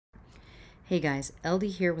Hey guys, LD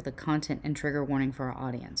here with a content and trigger warning for our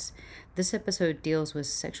audience. This episode deals with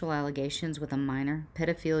sexual allegations with a minor,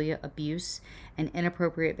 pedophilia, abuse, and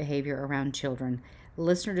inappropriate behavior around children.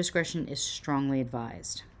 Listener discretion is strongly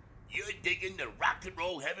advised. You're digging the Rock and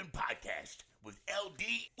Roll Heaven podcast with LD,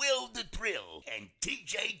 Will the Thrill, and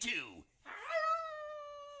TJ2.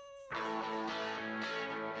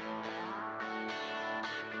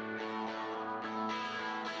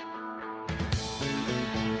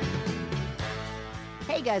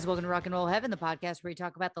 Hey guys, welcome to Rock and Roll Heaven, the podcast where we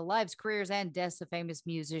talk about the lives, careers, and deaths of famous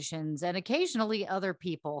musicians and occasionally other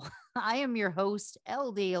people. I am your host,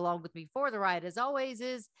 LD. Along with me for the ride, as always,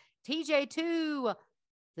 is TJ2,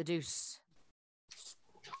 the Deuce.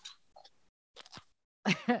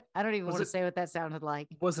 I don't even want to say what that sounded like.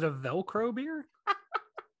 Was it a Velcro beer?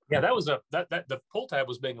 Yeah, that was the pull tab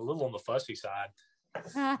was being a little on the fussy side.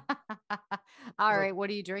 All right, what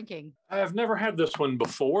are you drinking? I've never had this one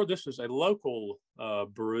before. This is a local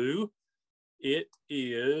brew. It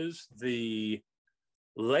is the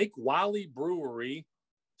Lake Wiley Brewery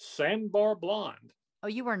Sandbar Blonde. Oh,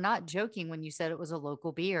 you were not joking when you said it was a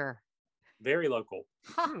local beer. Very local.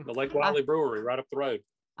 The Lake Wiley Brewery right up the road.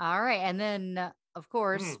 All right, and then of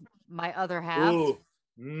course my other half. Ooh.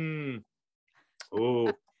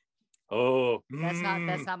 Ooh. Oh, that's not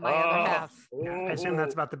my other half. I assume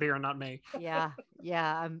that's about the beer and not me. Yeah.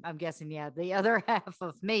 I'm guessing. Yeah, the other half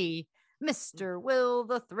of me, Mr. Will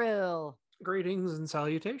the Thrill. Greetings and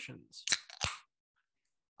salutations.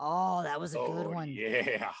 Oh, that was a good one.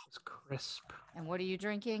 Yeah, it's crisp. And what are you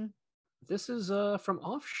drinking? This is from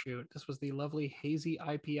Offshoot. This was the lovely hazy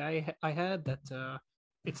IPA I had. That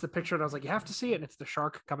it's the picture, and I was like, you have to see it. And it's the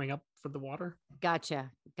shark coming up from the water.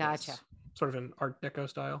 Gotcha. Yes. Sort of an Art Deco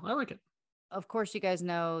style. I like it. Of course, you guys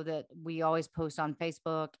know that we always post on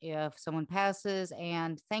Facebook if someone passes.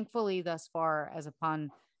 And thankfully, thus far, as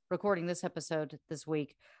upon recording this episode this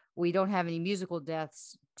week, we don't have any musical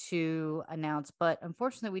deaths to announce. But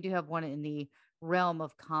unfortunately, we do have one in the realm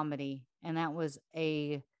of comedy. And that was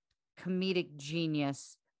a comedic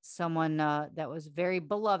genius, someone that was very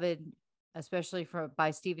beloved, especially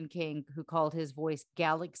by Stephen King, who called his voice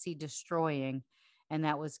galaxy destroying. And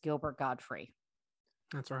that was Gilbert Gottfried.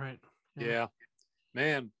 That's right. Yeah.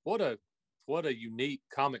 Man, what a unique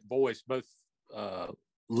comic voice, both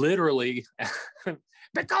literally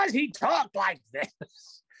because he talked like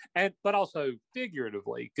this, but also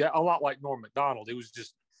figuratively, a lot like Norm Macdonald. There was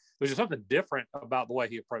just something different about the way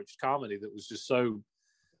he approached comedy that was just so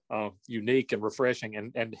unique and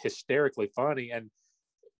refreshing and hysterically funny. And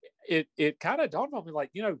it kind of dawned on me,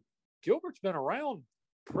 like, Gilbert's been around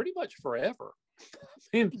pretty much forever.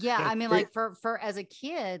 I mean, like for as a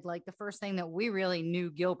kid, like the first thing that we really knew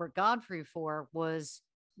Gilbert Gottfried for was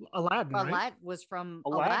Aladdin. Right? Was from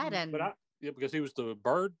Aladdin. But because he was the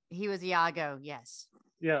bird. He was Iago, yes.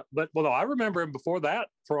 Yeah, but I remember him before that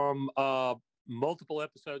from multiple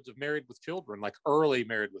episodes of Married with Children, like early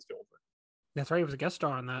Married with Children. That's right. He was a guest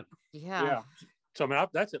star on that. Yeah. So I mean,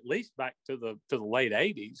 that's at least back to the late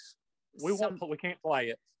 '80s. We can't play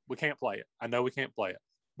it. We can't play it. I know we can't play it.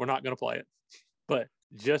 We're not going to play it. But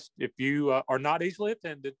just if you are not easily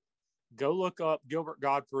offended, go look up Gilbert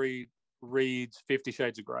Gottfried reads 50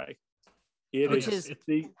 Shades of Grey. Which is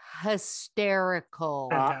hysterical.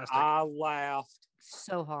 I laughed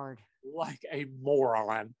so hard. Like a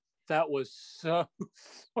moron. That was so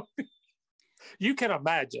funny. You can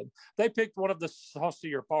imagine. They picked one of the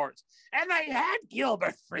saucier parts, and they had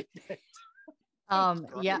Gilbert read it.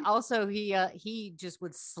 Yeah. Also, he just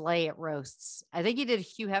would slay at roasts. I think he did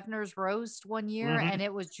Hugh Hefner's roast one year, and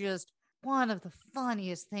it was just one of the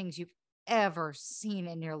funniest things you've ever seen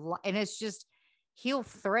in your life. And it's just, he'll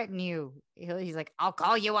threaten you. He's like, "I'll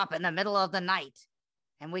call you up in the middle of the night,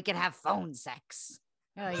 and we can have phone sex."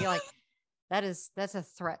 You're like, that's a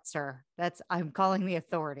threat, sir. I'm calling the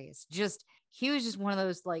authorities. He was just one of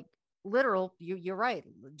those, like, literal. You're right.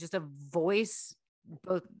 Just a voice,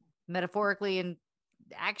 both metaphorically and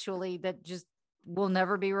actually, that just will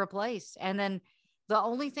never be replaced. And then the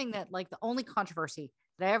only controversy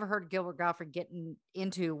that I ever heard Gilbert Gottfried getting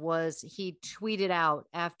into was he tweeted out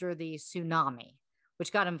after the tsunami,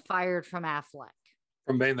 which got him fired from Affleck.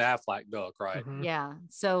 From being the Affleck duck, right? Mm-hmm. Yeah.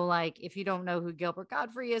 So, like, if you don't know who Gilbert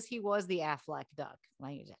Gottfried is, he was the Affleck duck.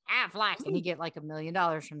 Like, he's Affleck, and he get like $1 million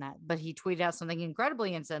from that. But he tweeted out something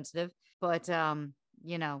incredibly insensitive. But we're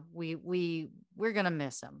gonna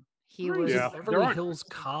miss him. He was Beverly Hills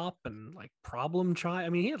Cop and like Problem Child. I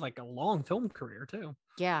mean, he had like a long film career too.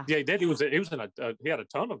 Yeah, he did. He had a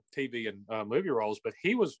ton of TV and movie roles, but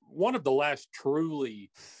he was one of the last truly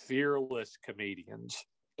fearless comedians.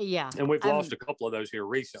 Yeah. And we've lost a couple of those here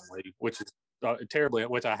recently, which is terribly,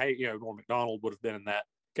 which I hate. Norm Macdonald would have been in that.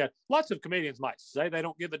 Okay. Lots of comedians might say they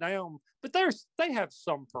don't give a damn, but they have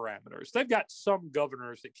some parameters. They've got some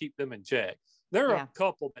governors that keep them in check. There are a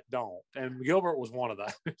couple that don't, and Gilbert was one of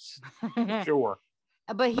those, for sure.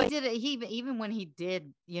 But he did it. Even when he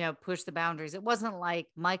did, push the boundaries, it wasn't like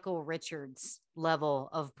Michael Richards level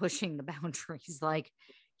of pushing the boundaries. Like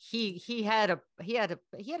he had a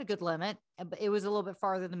good limit. It was a little bit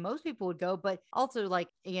farther than most people would go, but also it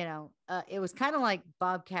was kind of like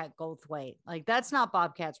Bobcat Goldthwait. Like that's not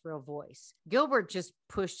Bobcat's real voice. Gilbert just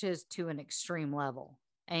pushed his to an extreme level,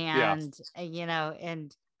 and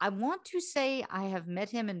and I want to say I have met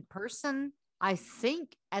him in person. I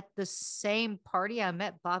think at the same party I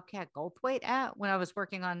met Bobcat Goldthwait at when I was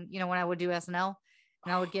working on, when I would do SNL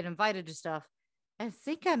and I would get invited to stuff. I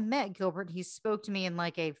think I met Gilbert. He spoke to me in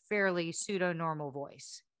like a fairly pseudo normal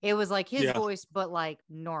voice. It was like his voice, but like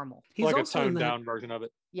normal. He's like a toned down version of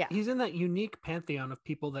it. Yeah. He's in that unique pantheon of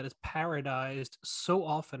people that is parodized so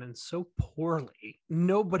often and so poorly.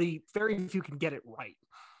 Very few can get it right.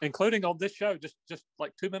 Including on this show just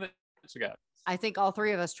like 2 minutes ago. I think all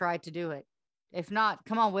three of us tried to do it. If not,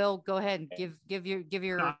 come on, Will, go ahead and give your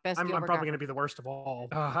best. I'm probably going to be the worst of all.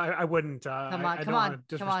 I wouldn't. Come on,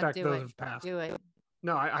 disrespect those who've passed. Do it.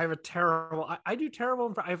 No, I have a terrible. I do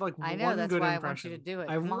terrible. I have like I know, one that's good why impression. I want you to do it.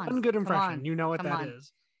 I have come one on, good impression. on, you know what that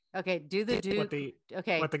is. Okay, do the Duke.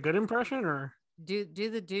 What the good impression or do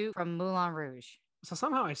the Duke from Moulin Rouge. So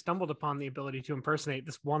somehow I stumbled upon the ability to impersonate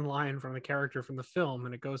this one line from the character from the film,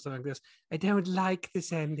 and it goes something like this: "I don't like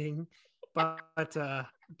this ending." But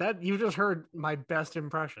that you just heard my best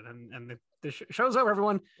impression, and the show's over.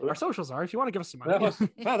 Everyone, our socials are. If you want to give us some money,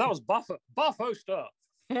 that was buffo stuff.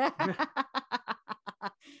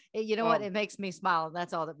 You know what? It makes me smile.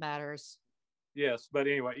 That's all that matters. Yes, but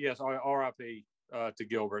anyway, yes. R.I.P. To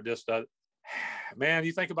Gilbert. Just man,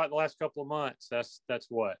 you think about the last couple of months. That's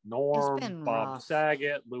what Norm, Bob rough.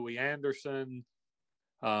 Saget, Louis Anderson.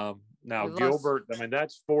 Now Gilbert. I mean,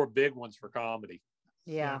 that's 4 big ones for comedy.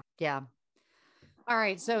 Yeah. All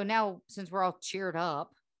right, so now since we're all cheered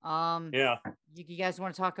up, you guys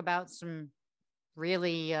want to talk about some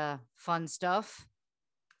really fun stuff?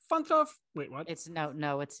 Fun stuff? Wait, what? It's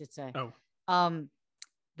the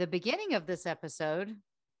beginning of this episode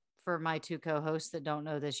for my 2 co-hosts that don't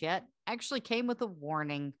know this yet actually came with a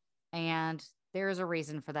warning, and there's a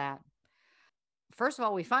reason for that. First of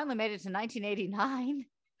all, we finally made it to 1989.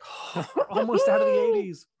 Almost out of the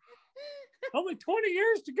 80s. Only 20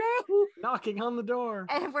 years to go. Knocking on the door.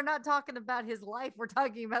 And we're not talking about his life. We're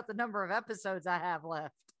talking about the number of episodes I have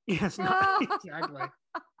left. Yes, exactly.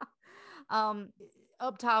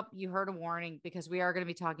 Up top, you heard a warning because we are going to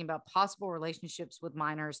be talking about possible relationships with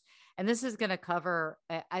minors. And this is going to cover,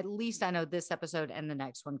 at least I know, this episode and the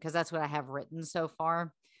next one, because that's what I have written so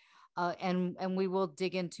far. And we will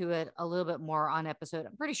dig into it a little bit more on episode,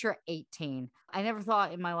 I'm pretty sure 18. I never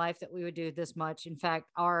thought in my life that we would do this much. In fact,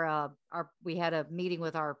 we had a meeting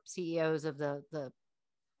with our CEOs of the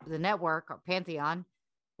network, our Pantheon,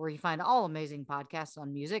 where you find all amazing podcasts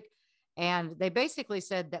on music. And they basically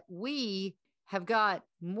said that we have got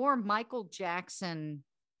more Michael Jackson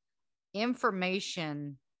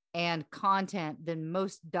information and content than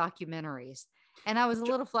most documentaries. And I was a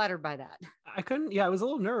little flattered by that. I was a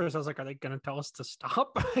little nervous. I was like, are they going to tell us to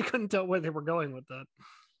stop? I couldn't tell where they were going with that.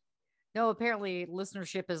 No, apparently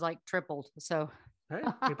listenership is like tripled. So hey,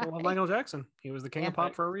 people love Michael Jackson. He was the king of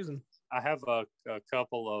pop for a reason. I have a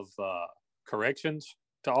couple of corrections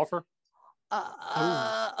to offer.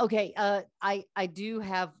 Okay. I do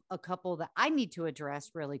have a couple that I need to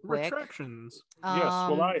address really quick. Retractions. Yes.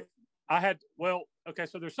 Well, I had, okay.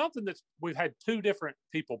 So there's something we've had 2 different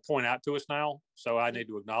people point out to us now. So I need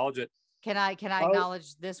to acknowledge it. Can I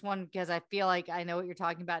acknowledge this one? Because I feel like I know what you're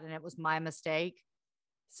talking about and it was my mistake.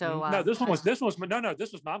 So no, this was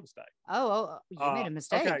my mistake. Oh, you made a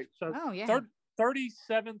mistake. Okay. So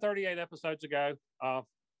 37, 38 episodes ago,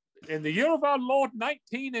 in the year of our Lord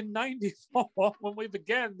 1994, when we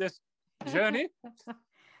began this journey.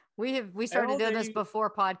 We started doing this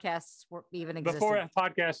before podcasts were even existed.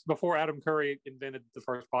 Before Adam Curry invented the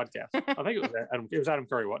first podcast. I think it was Adam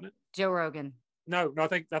Curry, wasn't it? Joe Rogan. No, I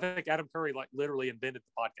think Adam Curry like literally invented the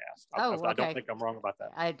podcast. I don't think I'm wrong about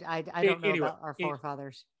that. I don't know about our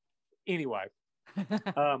forefathers. Anyway,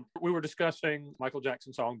 we were discussing Michael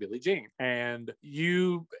Jackson's song Billie Jean, and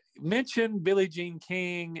you mentioned Billie Jean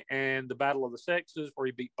King and the Battle of the Sexes where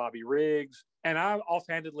he beat Bobby Riggs. And I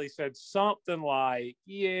offhandedly said something like,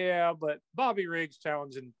 yeah, but Bobby Riggs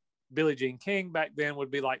challenging Billie Jean King back then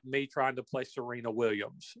would be like me trying to play Serena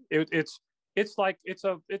Williams. It's like it's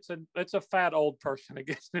a fat old person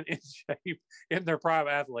against an in shape in their prime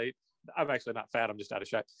athlete. I'm actually not fat. I'm just out of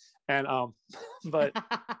shape. And but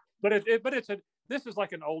this is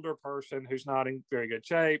like an older person who's not in very good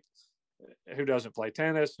shape, who doesn't play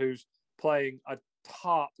tennis, who's playing a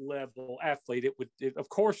top level athlete. Of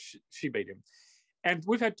course she beat him. And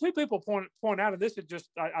we've had two people point out, and this it just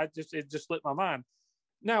slipped my mind.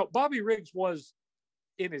 Now, Bobby Riggs was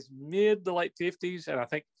in his mid to late 50s, and I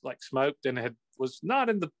think like smoked and was not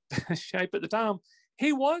in the best shape at the time.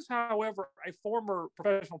 He was, however, a former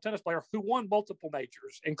professional tennis player who won multiple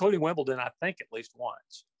majors, including Wimbledon, I think at least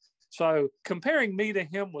once. So comparing me to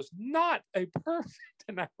him was not a perfect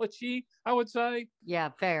analogy, I would say. Yeah,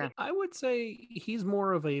 fair. I would say he's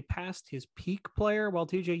more of a past his peak player, while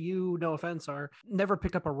TJ, you, no offense, are never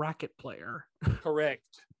picked up a racket player. Correct.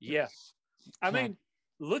 Yes. I mean,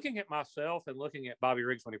 looking at myself and looking at Bobby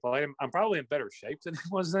Riggs when he played him, I'm probably in better shape than he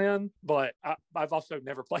was then, but I've also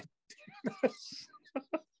never played tennis.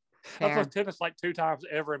 I've played tennis like 2 times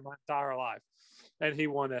ever in my entire life. And he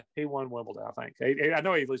won Wimbledon, I think. I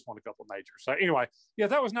know he at least won a couple of majors. So anyway, yeah,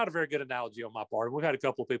 that was not a very good analogy on my part. We've had a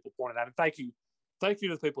couple of people point it out. And thank you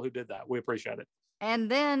to the people who did that. We appreciate it. And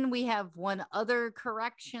then we have one other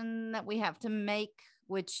correction that we have to make,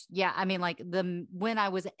 which, yeah, I mean, like when I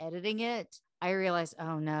was editing it, I realized,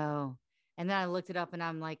 oh no. And then I looked it up and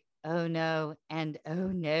I'm like, oh no. And oh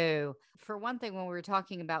no. For one thing, when we were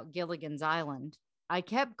talking about Gilligan's Island, I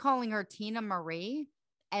kept calling her Tina Marie,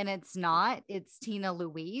 and it's not. It's Tina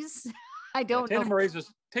Louise. I don't know. Tina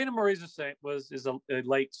Marie is a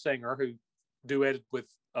late singer who duetted with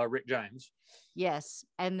Rick James. Yes,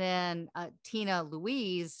 and then Tina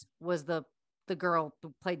Louise was the girl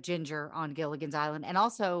who played Ginger on Gilligan's Island, and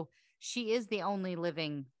also she is the only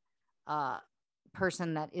living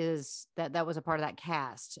person that was a part of that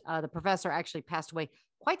cast. The professor actually passed away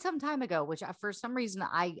quite some time ago, which for some reason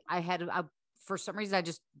I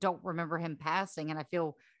just don't remember him passing, and I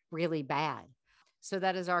feel really bad. So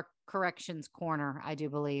that is our corrections corner, I do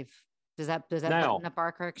believe. Does that button up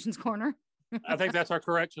our corrections corner? I think that's our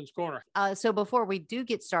corrections corner. So before we do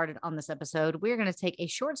get started on this episode, we're going to take a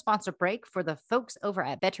short sponsor break for the folks over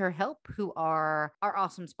at BetterHelp, who are our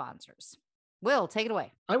awesome sponsors. Will, take it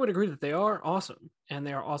away. I would agree that they are awesome, and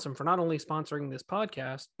they are awesome for not only sponsoring this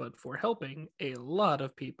podcast, but for helping a lot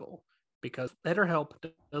of people, because BetterHelp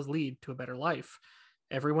does lead to a better life.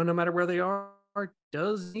 Everyone, no matter where they are,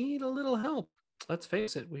 does need a little help. Let's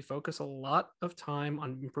face it, we focus a lot of time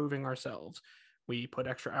on improving ourselves. We put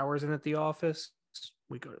extra hours in at the office,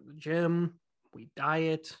 we go to the gym, we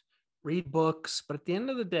diet, read books, but at the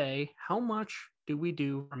end of the day, how much do we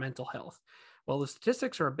do for mental health? Well, the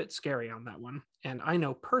statistics are a bit scary on that one, and I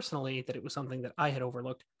know personally that it was something that I had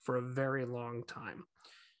overlooked for a very long time.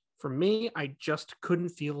 For me, I just couldn't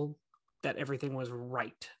feel that everything was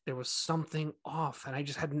right. There was something off, and I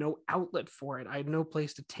just had no outlet for it. I had no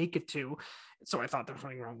place to take it to. So I thought there was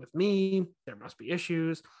something wrong with me. There must be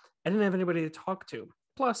issues. I didn't have anybody to talk to.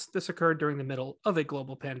 Plus, this occurred during the middle of a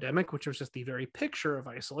global pandemic, which was just the very picture of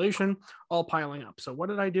isolation, all piling up. So what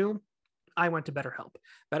did I do? I went to BetterHelp.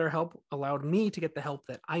 BetterHelp allowed me to get the help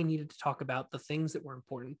that I needed to talk about the things that were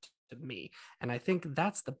important to me. And I think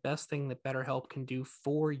that's the best thing that BetterHelp can do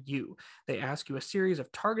for you. They ask you a series of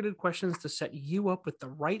targeted questions to set you up with the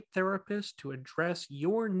right therapist to address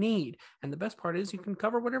your need. And the best part is you can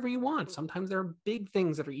cover whatever you want. Sometimes there are big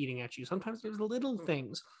things that are eating at you. Sometimes there's little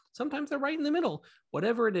things. Sometimes they're right in the middle.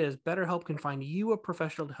 Whatever it is, BetterHelp can find you a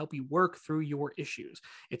professional to help you work through your issues.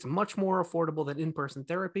 It's much more affordable than in-person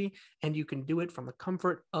therapy, and you can do it from the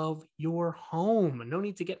comfort of your home. No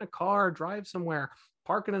need to get in a car, drive somewhere,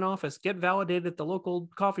 park in an office, get validated at the local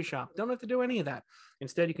coffee shop. Don't have to do any of that.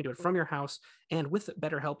 Instead, you can do it from your house. And with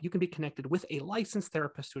BetterHelp, you can be connected with a licensed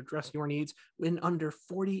therapist to address your needs in under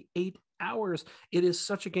 48 hours. It is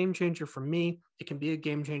such a game changer for me. It can be a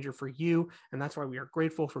game changer for you. And that's why we are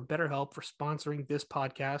grateful for BetterHelp for sponsoring this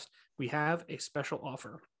podcast. We have a special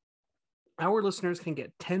offer. Our listeners can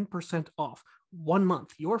get 10% off 1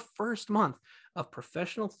 month, your first month of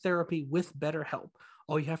professional therapy with BetterHelp.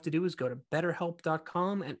 All you have to do is go to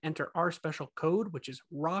betterhelp.com and enter our special code, which is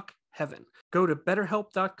ROCKHEAVEN. Go to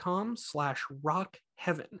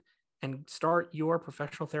betterhelp.com/ROCKHEAVEN and start your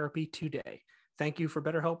professional therapy today. Thank you for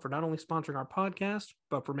BetterHelp for not only sponsoring our podcast,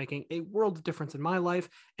 but for making a world of difference in my life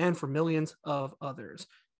and for millions of others.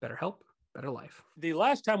 BetterHelp, better life. The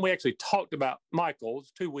last time we actually talked about Michael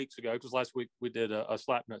was 2 weeks ago, because last week we did a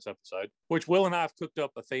Slapnuts episode, which Will and I have cooked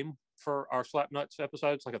up a theme for our Slapnuts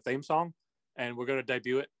episodes, like a theme song. And we're going to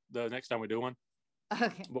debut it the next time we do one.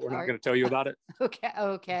 Okay. But we're not going to tell you about it.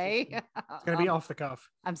 Okay. It's going to be off the cuff.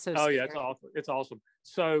 I'm so scared. Oh, yeah, it's awesome. It's awesome.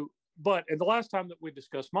 So, and the last time that we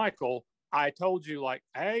discussed Michael, I told you, like,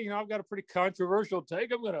 hey, I've got a pretty controversial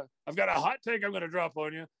take. I've got a hot take I'm gonna drop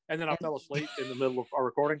on you, and then I fell asleep in the middle of our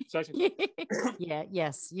recording session.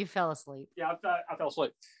 Yes, you fell asleep. Yeah, I fell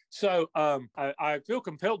asleep. So I feel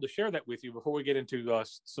compelled to share that with you before we get into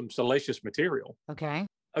some salacious material. Okay.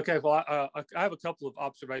 Okay, well, I have a couple of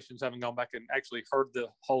observations having gone back and actually heard the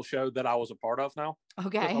whole show that I was a part of now.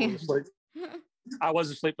 Okay. I was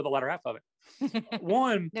asleep for the latter half of it.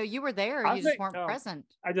 One, no, you were there. You just weren't present.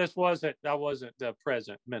 I wasn't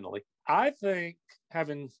present mentally. I think,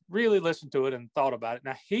 having really listened to it and thought about it,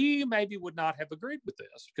 now he maybe would not have agreed with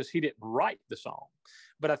this because he didn't write the song,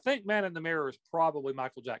 but I think "Man in the Mirror" is probably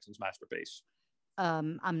Michael Jackson's masterpiece.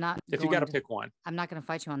 I'm not. If you got to pick one, I'm not going to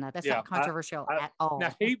fight you on that. That's not controversial at all.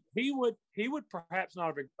 Now he would perhaps not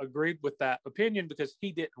have agreed with that opinion because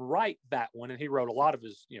he didn't write that one, and he wrote a lot of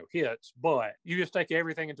his hits. But you just take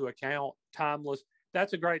everything into account. Timeless.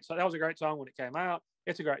 That was a great song when it came out.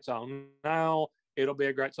 It's a great song now. It'll be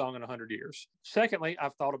a great song in 100 years. Secondly,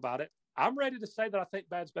 I've thought about it. I'm ready to say that I think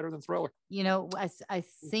Bad's better than Thriller. I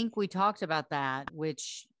think we talked about that,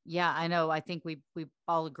 which, yeah, I know. I think we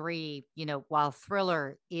all agree, while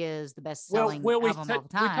Thriller is the best selling album of all time.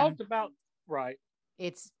 We talked about, right.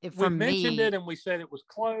 We mentioned it and we said it was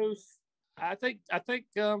close. I think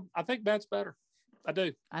Bad's better. I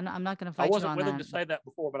do. I'm not going to fight you on that. I wasn't willing to say that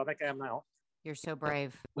before, but I think I am now. You're so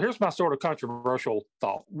brave. Here's my sort of controversial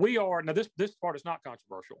thought. Now this part is not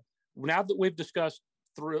controversial. Now that we've discussed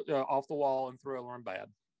Off the Wall and Thriller and Bad,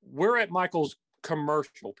 we're at Michael's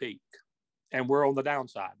commercial peak, and we're on the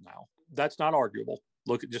downside now. That's not arguable.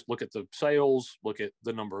 Look at the sales. Look at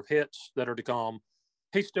the number of hits that are to come.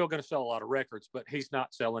 He's still going to sell a lot of records, but he's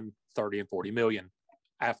not selling 30 and 40 million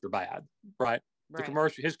after Bad, right?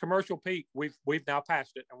 His commercial peak, we've now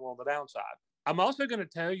passed it, and we're on the downside. I'm also going to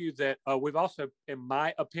tell you that we've also, in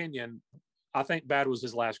my opinion, I think Bad was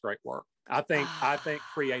his last great work. I think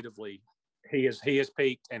creatively he has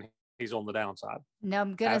peaked and he's on the downside. No,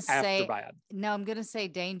 I'm going to say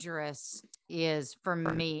Dangerous is, for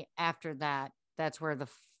me, after that. That's where the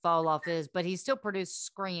fall off is, but he still produced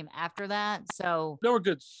Scream after that. So there were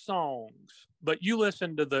good songs, but you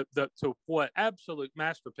listen to to what absolute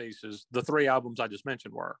masterpieces the three albums I just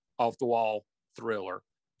mentioned were: Off the Wall, Thriller,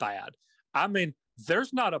 Bad. I mean,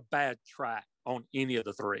 there's not a bad track on any of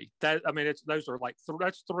the three. That's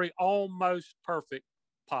three almost perfect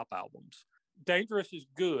pop albums. Dangerous is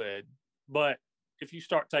good, but if you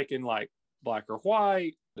start taking like Black or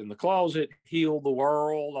White, In the Closet, Heal the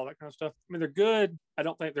World, all that kind of stuff, I mean, they're good. I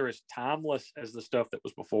don't think they're as timeless as the stuff that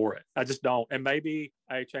was before it. I just don't. And maybe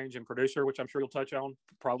a change in producer, which I'm sure you'll touch on,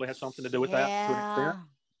 probably has something to do with that to an extent.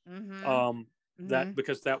 Mm-hmm.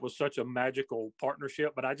 Because that was such a magical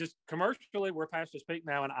partnership. But I just, commercially, we're past his peak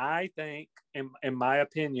now, and I think, in my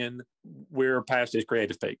opinion, we're past his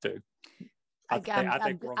creative peak too. I'm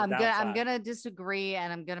gonna disagree,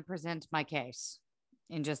 and I'm gonna present my case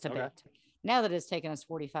in just a bit. Now that it's taken us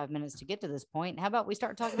 45 minutes to get to this point, how about we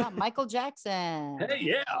start talking about Michael Jackson? Hey,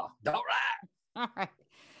 yeah, all right.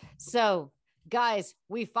 So, guys,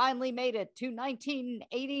 we finally made it to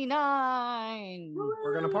 1989.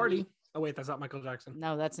 We're gonna party. Oh wait, that's not Michael Jackson.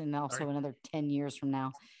 No, that's another 10 years from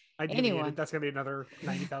now. Anyway, that's gonna be another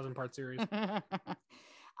 90,000 part series.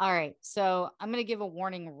 All right, so I'm gonna give a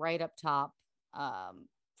warning right up top.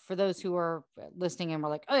 For those who are listening and we're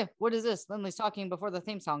like, "Hey, what is this?" Lindley's talking before the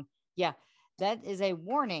theme song. Yeah, that is a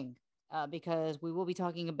warning because we will be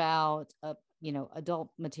talking about adult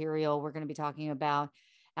material. We're going to be talking about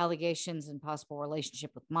allegations and possible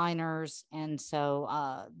relationship with minors. And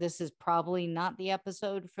so this is probably not the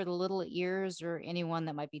episode for the little ears or anyone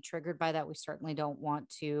that might be triggered by that. We certainly don't want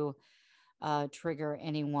to trigger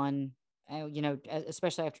anyone,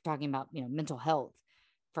 especially after talking about, mental health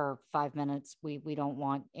for 5 minutes. We don't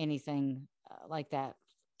want anything like that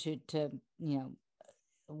to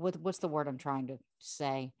what's the word I'm trying to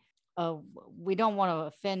say? We don't want to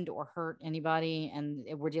offend or hurt anybody, and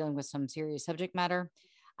we're dealing with some serious subject matter.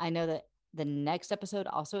 I know that the next episode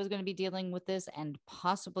also is going to be dealing with this, and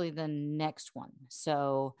possibly the next one.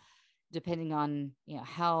 So depending on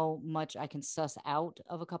how much I can suss out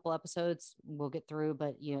of a couple episodes, we'll get through.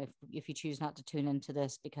 But if you choose not to tune into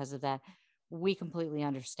this because of that, we completely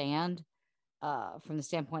understand. From the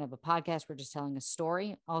standpoint of a podcast, we're just telling a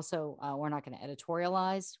story. Also, we're not going to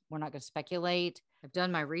editorialize. We're not going to speculate. I've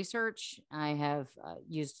done my research. I have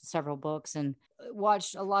used several books and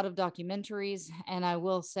watched a lot of documentaries. And I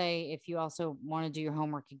will say, if you also want to do your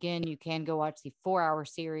homework again, you can go watch the 4-hour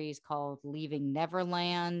series called Leaving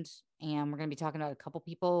Neverland. And we're going to be talking about a couple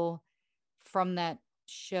people from that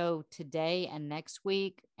show today and next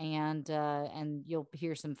week, and you'll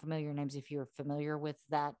hear some familiar names if you're familiar with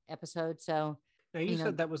that episode. So, Now, you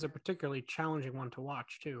said that was a particularly challenging one to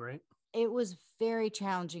watch too, right? it was very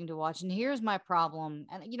challenging to watch. And here's my problem.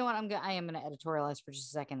 And you know what? I am gonna editorialize for just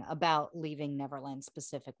a second about Leaving Neverland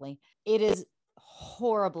specifically. It is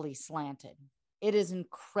horribly slanted. It is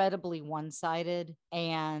incredibly one-sided.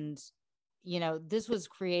 And this was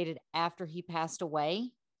created after he passed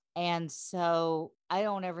away. And so I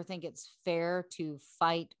don't ever think it's fair to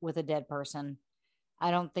fight with a dead person.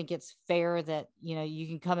 I don't think it's fair that, you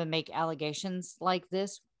can come and make allegations like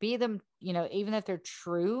this, be them, even if they're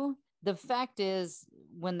true. The fact is,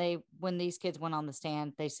 when these kids went on the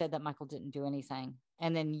stand, they said that Michael didn't do anything.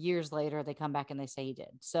 And then years later, they come back and they say he did.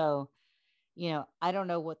 So, I don't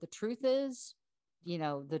know what the truth is.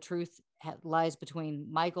 The truth lies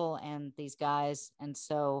between Michael and these guys. And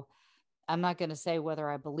so I'm not going to say whether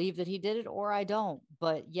I believe that he did it or I don't.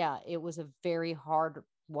 But yeah, it was a very hard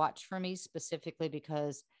watch for me, specifically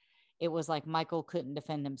because it was like Michael couldn't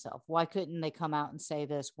defend himself. Why couldn't they come out and say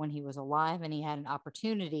this when he was alive and he had an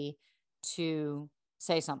opportunity to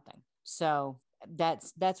say something? So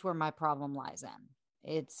that's where my problem lies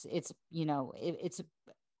in.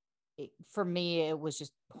 For me, it was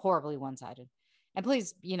just horribly one-sided. And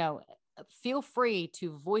please, feel free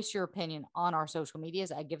to voice your opinion on our social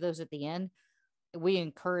medias. I give those at the end. We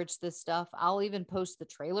encourage this stuff. I'll even post the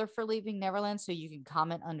trailer for Leaving Neverland so you can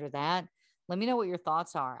comment under that. Let me know what your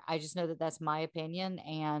thoughts are. I just know that that's my opinion,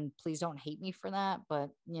 and please don't hate me for that. But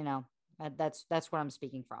that's what I'm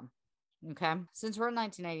speaking from. Okay. Since we're in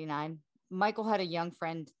 1989, Michael had a young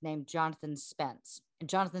friend named Jonathan Spence. And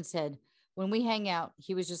Jonathan said, when we hang out,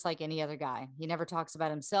 he was just like any other guy. He never talks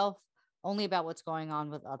about himself, only about what's going on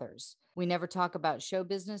with others. We never talk about show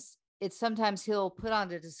business. It's sometimes he'll put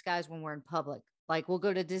on a disguise when we're in public. Like we'll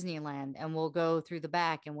go to Disneyland and we'll go through the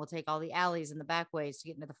back and we'll take all the alleys and the back ways to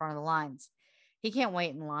get into the front of the lines. He can't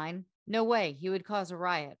wait in line. No way. He would cause a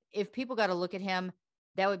riot. If people got to look at him,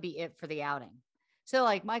 that would be it for the outing. So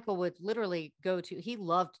like Michael would literally he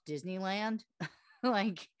loved Disneyland.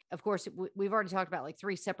 Like, of course, we've already talked about like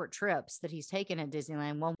 3 separate trips that he's taken at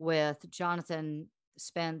Disneyland. One with Jonathan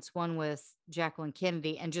Spence, one with Jacqueline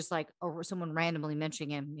Kennedy, and just like someone randomly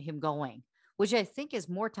mentioning him going, which I think is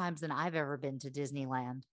more times than I've ever been to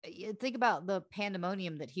Disneyland. Think about the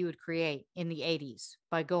pandemonium that he would create in the 80s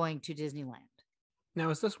by going to Disneyland. Now,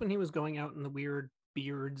 is this when he was going out in the weird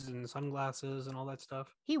beards and sunglasses and all that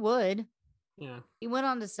stuff? He would. Yeah. He went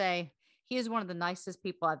on to say, he is one of the nicest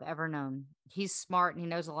people I've ever known. He's smart and he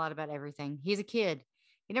knows a lot about everything. He's a kid.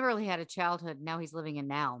 He never really had a childhood. Now he's living in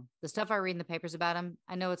now. The stuff I read in the papers about him,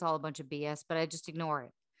 I know it's all a bunch of BS, but I just ignore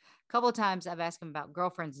it. A couple of times I've asked him about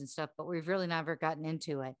girlfriends and stuff, but we've really never gotten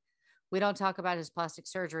into it. We don't talk about his plastic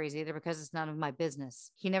surgeries either because it's none of my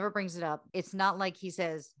business. He never brings it up. It's not like he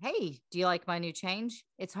says, hey, do you like my new change?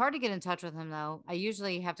 It's hard to get in touch with him though. I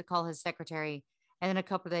usually have to call his secretary and then a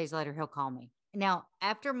couple of days later he'll call me. Now,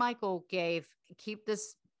 after Michael keep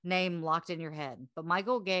this name locked in your head, but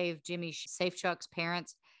Michael gave Jimmy Safechuck's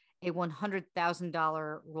parents a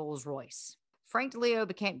 $100,000 Rolls Royce. Frank DeLeo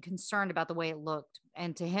became concerned about the way it looked,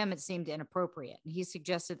 and to him, it seemed inappropriate. He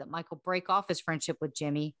suggested that Michael break off his friendship with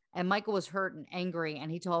Jimmy, and Michael was hurt and angry, and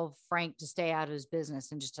he told Frank to stay out of his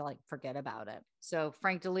business and just to forget about it. So,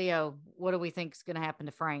 Frank DeLeo, what do we think is going to happen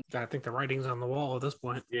to Frank? I think the writing's on the wall at this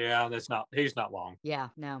point. Yeah, he's not long. Yeah,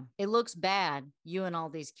 no. It looks bad, you and all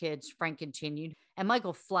these kids, Frank continued. And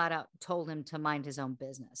Michael flat out told him to mind his own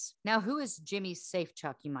business. Now, who is Jimmy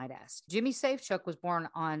Safechuck, you might ask? Jimmy Safechuck was born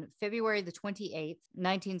on February the 28th,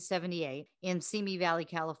 1978 in Simi Valley,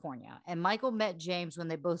 California. And Michael met James when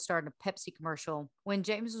they both started a Pepsi commercial. When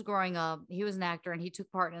James was growing up, he was an actor and he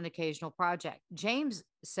took part in an occasional project. James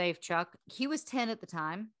Safechuck, he was 10 at the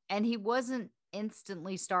time, and he wasn't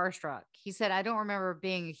instantly starstruck. He said, I don't remember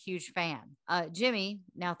being a huge fan. Jimmy,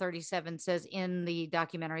 now 37, says in the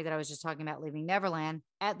documentary that I was just talking about, Leaving Neverland,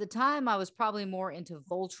 at the time, I was probably more into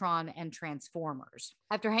Voltron and Transformers.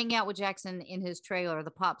 After hanging out with Jackson in his trailer,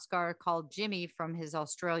 the pop star called Jimmy from his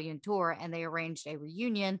Australian tour, and they arranged a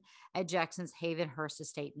reunion at Jackson's Havenhurst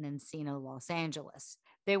estate in Encino, Los Angeles.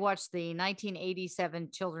 They watched the 1987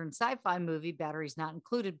 children's sci-fi movie Batteries Not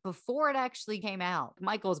Included before it actually came out.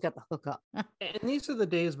 Michael's got the hookup. And these are the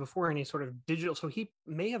days before any sort of digital, so he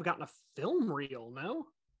may have gotten a film reel, no?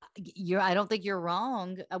 I don't think you're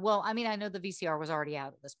wrong. Well, I mean, I know the VCR was already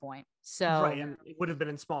out at this point. So right, and it would have been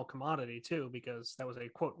in small commodity too, because that was a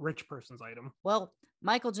quote rich person's item. Well,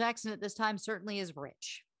 Michael Jackson at this time certainly is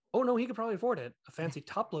rich. Oh no, he could probably afford it. A fancy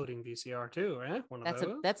top loading VCR too, right? One of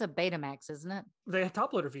those. That's a Betamax, isn't it? They had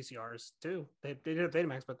top loader VCRs too. They did a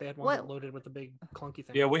Betamax, but they had one What? that loaded with the big clunky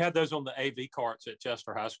thing. Yeah, we had those on the AV carts at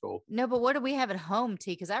Chester High School. No, but what do we have at home,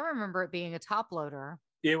 T? Because I remember it being a top loader.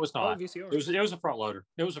 It was not. VCR. It was a front loader.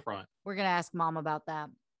 It was a front. We're gonna ask Mom about that.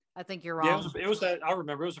 I think you're Yeah, wrong. it was that. I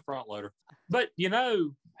remember it was a front loader. But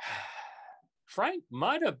Frank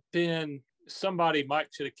might have been somebody Mike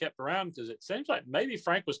should have kept around, because it seems like maybe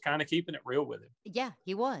Frank was kind of keeping it real with him. Yeah,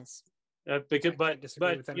 he was. Because, I can't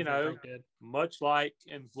disagree with anything Frank did. much like,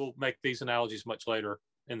 and we'll make these analogies much later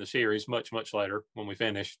in the series, much later when we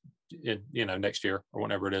finish, in next year or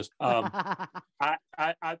whenever it is.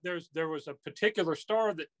 There was a particular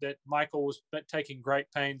star that Michael was taking great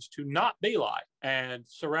pains to not be like, and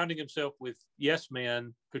surrounding himself with yes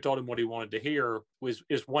men who told him what he wanted to hear is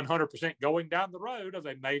 100% going down the road of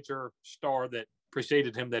a major star that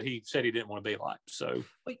preceded him that he said he didn't want to be like. So,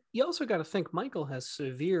 but you also got to think Michael has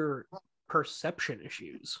severe perception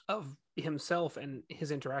issues of himself and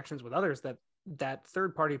his interactions with others that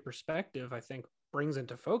third party perspective, I think, brings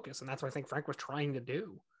into focus. And that's what I think Frank was trying to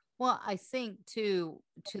do. Well, I think to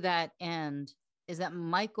that end is that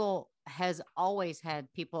Michael has always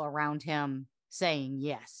had people around him saying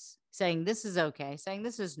yes, saying this is okay, saying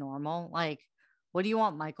this is normal. Like, what do you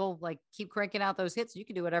want, Michael? Like, keep cranking out those hits. You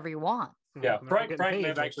can do whatever you want. Yeah, Frank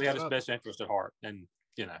actually had his best interest at heart. And,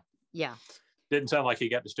 yeah, didn't sound like he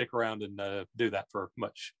got to stick around and do that for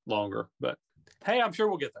much longer. But hey, I'm sure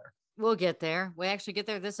we'll get there. We'll get there. We actually get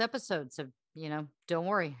there this episode. So, don't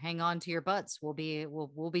worry. Hang on to your butts. We'll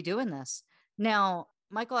be doing this. Now,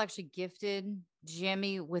 Michael actually gifted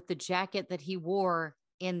Jimmy with the jacket that he wore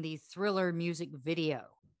in the Thriller music video.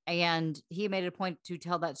 And he made it a point to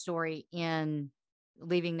tell that story in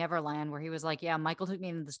Leaving Neverland, where he was like, yeah, Michael took me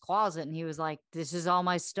into this closet and he was like, this is all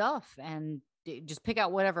my stuff. And just pick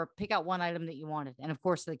out one item that you wanted. And of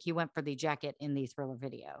course, like, he went for the jacket in the Thriller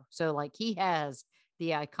video. So like, he has the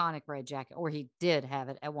iconic red jacket, or he did have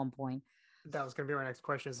it at one point. That was going to be my next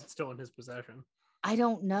question. Is it still in his possession? I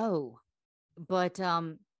don't know. But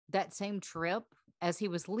that same trip, as he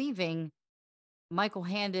was leaving, Michael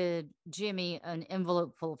handed Jimmy an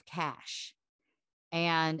envelope full of cash.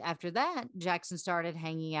 And after that, Jackson started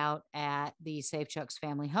hanging out at the Safechuck's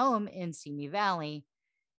family home in Simi Valley.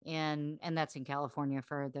 And that's in California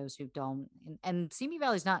for those who don't. And Simi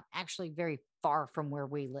Valley is not actually very far from where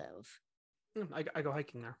we live. I go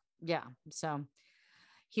hiking there. Yeah. So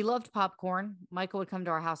he loved popcorn. Michael would come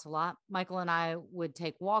to our house a lot. Michael and I would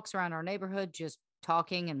take walks around our neighborhood, just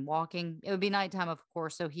talking and walking. It would be nighttime, of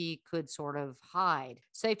course, so he could sort of hide.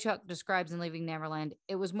 Safechuck describes in Leaving Neverland,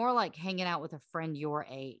 it was more like hanging out with a friend your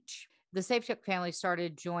age. The Safechuck family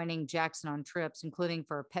started joining Jackson on trips, including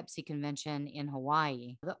for a Pepsi convention in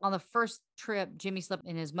Hawaii. On the first trip, Jimmy slept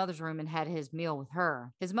in his mother's room and had his meal with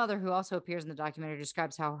her. His mother, who also appears in the documentary,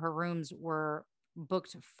 describes how her rooms were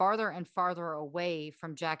booked farther and farther away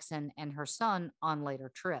from Jackson and her son on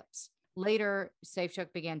later trips. Later,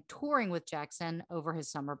 Safechuck began touring with Jackson over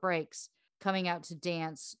his summer breaks, coming out to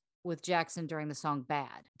dance with Jackson during the song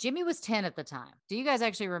Bad. Jimmy was 10 at the time. Do you guys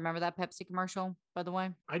actually remember that Pepsi commercial, by the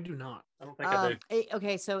way? I do not. I don't think I do.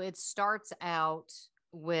 Okay, so it starts out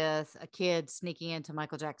with a kid sneaking into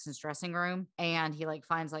Michael Jackson's dressing room, and he like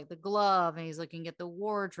finds like the glove, and he's looking at the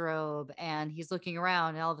wardrobe, and he's looking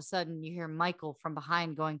around, and all of a sudden you hear Michael from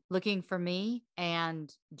behind going, "Looking for me?"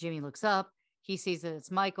 And Jimmy looks up, he sees that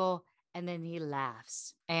it's Michael, and then he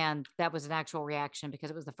laughs. And that was an actual reaction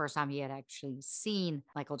because it was the first time he had actually seen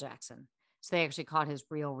Michael Jackson. So they actually caught his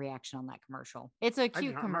real reaction on that commercial. It's a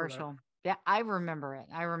cute commercial. Yeah, I remember it.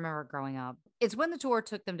 I remember it growing up. It's when the tour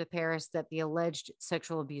took them to Paris that the alleged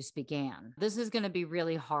sexual abuse began. This is going to be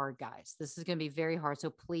really hard, guys. This is going to be very hard.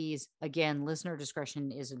 So please, again, listener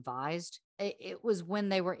discretion is advised. It was when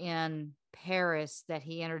they were in Paris that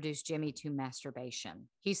he introduced Jimmy to masturbation.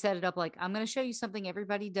 He set it up like, I'm going to show you something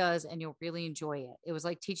everybody does and you'll really enjoy it. It was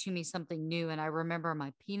like teaching me something new. And I remember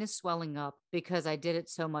my penis swelling up because I did it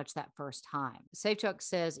so much that first time. Safechuck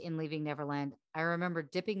says in Leaving Neverland, I remember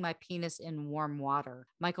dipping my penis in warm water.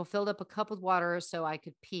 Michael filled up a cup with water so I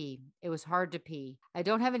could pee. It was hard to pee. I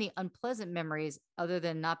don't have any unpleasant memories other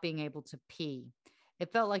than not being able to pee.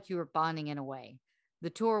 It felt like you were bonding in a way. The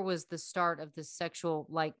tour was the start of this sexual,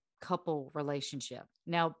 like, couple relationship.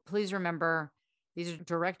 Now, please remember, these are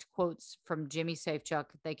direct quotes from Jimmy Safechuck.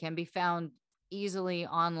 They can be found easily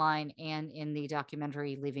online and in the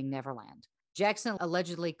documentary Leaving Neverland. Jackson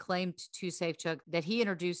allegedly claimed to Safechuck that he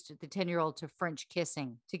introduced the 10-year-old to French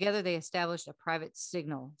kissing. Together, they established a private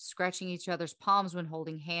signal, scratching each other's palms when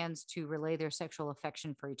holding hands to relay their sexual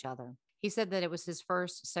affection for each other. He said that it was his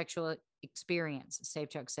first sexual experience,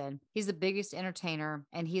 Safechuck said. He's the biggest entertainer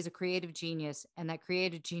and he's a creative genius, and that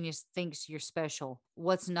creative genius thinks you're special.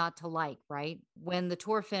 What's not to like, right? When the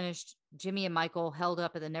tour finished, Jimmy and Michael held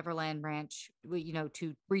up at the Neverland Ranch,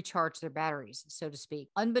 to recharge their batteries, so to speak.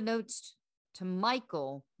 Unbeknownst to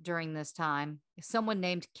Michael during this time, someone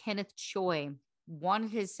named Kenneth Choi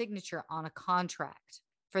wanted his signature on a contract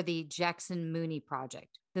for the Jackson Mooney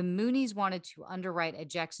project. The Moonies wanted to underwrite a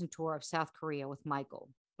Jackson tour of South Korea with Michael.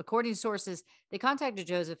 According to sources, they contacted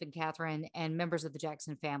Joseph and Catherine and members of the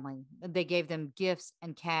Jackson family. They gave them gifts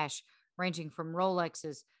and cash ranging from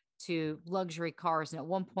Rolexes to luxury cars. And at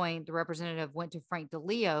one point, the representative went to Frank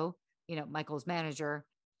DeLeo, Michael's manager,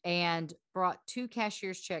 and brought 2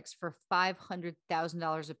 cashier's checks for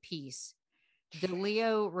 $500,000 apiece.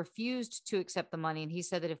 DeLeo refused to accept the money, and he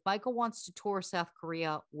said that if Michael wants to tour South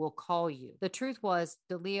Korea, we'll call you. The truth was,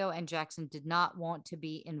 DeLeo and Jackson did not want to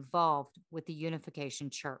be involved with the Unification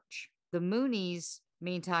Church. The Moonies,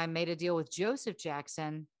 meantime, made a deal with Joseph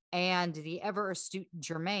Jackson and the ever-astute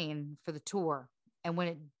Jermaine for the tour. And when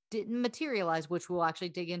it didn't materialize, which we'll actually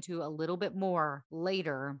dig into a little bit more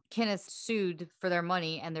later, Kenneth sued for their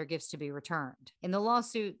money and their gifts to be returned. In the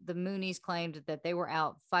lawsuit, the Moonies claimed that they were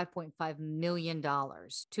out $5.5 million.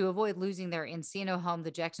 To avoid losing their Encino home,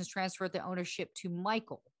 the Jacksons transferred the ownership to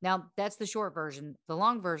Michael. Now, that's the short version. The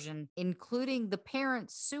long version, including the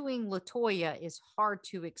parents suing LaToya, is hard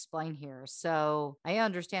to explain here. So I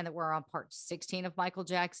understand that we're on part 16 of Michael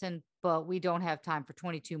Jackson, but we don't have time for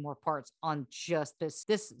 22 more parts on just this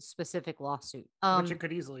specific lawsuit. Which it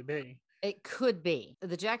could easily be. It could be.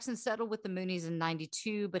 The Jacksons settled with the Moonies in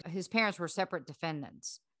 92, but his parents were separate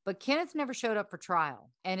defendants. But Kenneth never showed up for trial.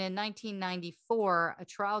 And in 1994, a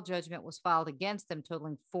trial judgment was filed against them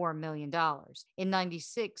totaling $4 million. In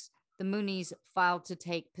 96, the Moonies filed to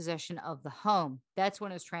take possession of the home. That's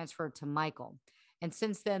when it was transferred to Michael. And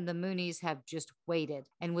since then, the Moonies have just waited.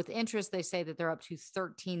 And with interest, they say that they're up to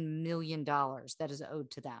 $13 million that is owed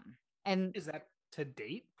to them. And is that to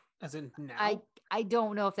date? As in now? I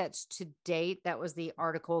don't know if that's to date. That was the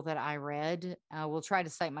article that I read. We'll try to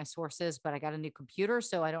cite my sources, but I got a new computer,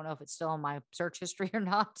 so I don't know if it's still in my search history or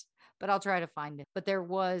not, but I'll try to find it. But there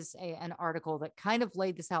was an article that kind of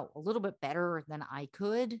laid this out a little bit better than I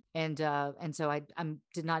could. And so I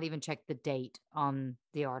did not even check the date on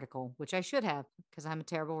the article, which I should have because I'm a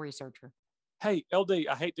terrible researcher. Hey, LD,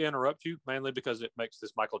 I hate to interrupt you, mainly because it makes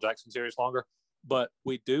this Michael Jackson series longer, but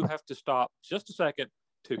we do have to stop just a second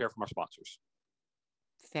to hear from our sponsors.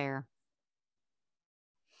 Fair.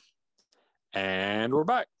 And we're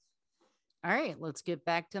back. All right, let's get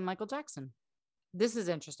back to Michael Jackson. This is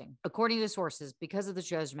interesting. According to sources, because of the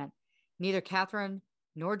judgment, neither Catherine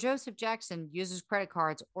nor Joseph Jackson uses credit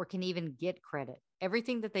cards or can even get credit.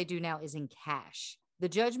 Everything that they do now is in cash. The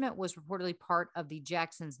judgment was reportedly part of the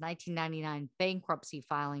Jacksons' 1999 bankruptcy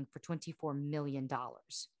filing for $24 million.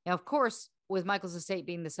 Now, of course, with Michael's estate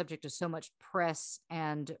being the subject of so much press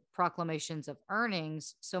and proclamations of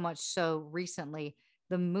earnings, so much so recently,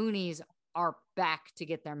 the Moonies are back to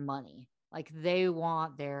get their money. Like they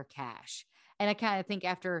want their cash. And I kind of think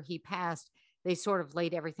after he passed, they sort of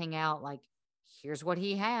laid everything out like, here's what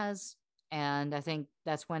he has. And I think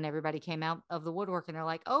that's when everybody came out of the woodwork and they're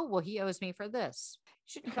like, oh, well, he owes me for this.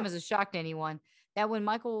 Shouldn't come as a shock to anyone that when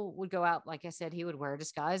Michael would go out, like I said, he would wear a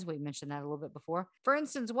disguise. We mentioned that a little bit before. For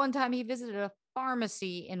instance, one time he visited a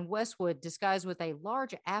pharmacy in Westwood disguised with a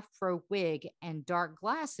large afro wig and dark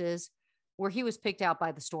glasses where he was picked out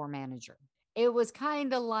by the store manager. It was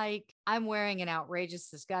kind of like, I'm wearing an outrageous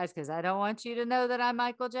disguise because I don't want you to know that I'm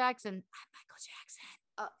Michael Jackson. I'm Michael Jackson.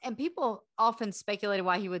 And people often speculated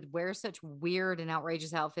why he would wear such weird and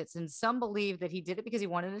outrageous outfits. And some believe that he did it because he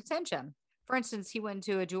wanted attention. For instance, he went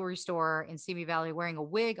to a jewelry store in Simi Valley wearing a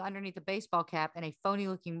wig underneath a baseball cap and a phony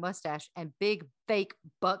looking mustache and big fake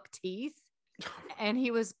buck teeth. And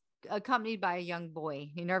he was accompanied by a young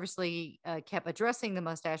boy. He nervously kept addressing the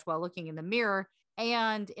mustache while looking in the mirror.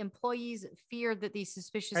 And employees feared that the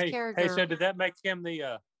suspicious character. Hey, so did that make him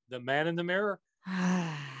the man in the mirror?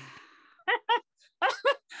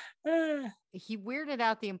 He weirded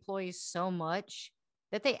out the employees so much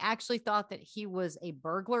that they actually thought that he was a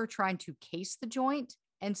burglar trying to case the joint.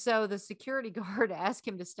 And so the security guard asked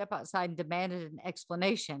him to step outside and demanded an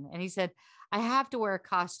explanation. And he said, I have to wear a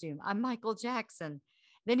costume. I'm Michael Jackson.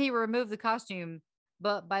 Then he removed the costume.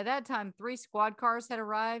 But by that time, 3 squad cars had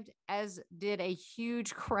arrived, as did a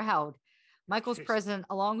huge crowd. Michael's presence,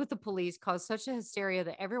 along with the police, caused such a hysteria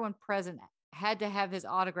that everyone present had to have his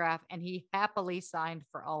autograph, and he happily signed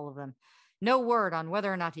for all of them. No word on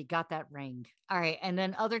whether or not he got that ring. All right. And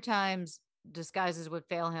then other times, disguises would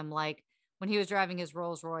fail him, like when he was driving his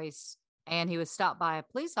Rolls Royce and he was stopped by a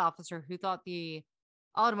police officer who thought the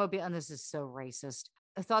automobile, and this is so racist,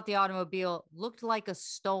 thought the automobile looked like a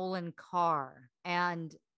stolen car.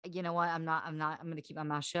 And you know what? I'm going to keep my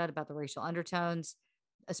mouth shut about the racial undertones,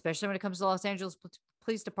 especially when it comes to the Los Angeles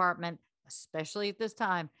Police Department, especially at this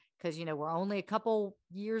time, because, we're only a couple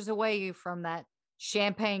years away from that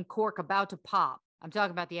champagne cork about to pop. I'm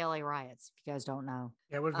talking about the LA riots, if you guys don't know.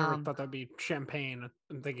 Yeah, I would have never thought that'd be champagne.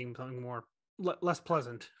 I'm thinking something more less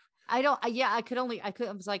pleasant. I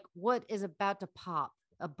was like, what is about to pop?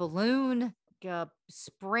 A balloon? A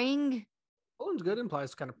spring? Balloon's good,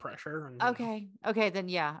 implies kind of pressure. And, okay. Okay, then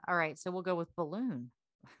yeah. All right. So we'll go with balloon,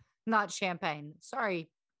 not champagne. Sorry,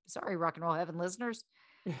 rock and roll heaven listeners.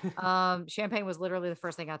 Champagne was literally the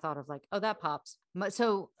first thing I thought of, like, oh, that pops.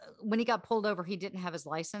 So when he got pulled over, he didn't have his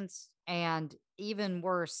license. And even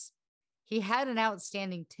worse, he had an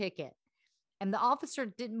outstanding ticket. And the officer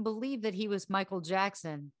didn't believe that he was Michael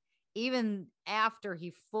Jackson, even after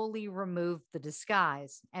he fully removed the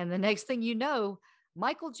disguise. And the next thing you know,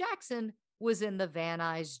 Michael Jackson was in the Van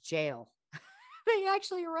Nuys jail. They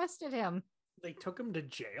actually arrested him. They took him to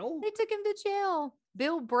jail? They took him to jail.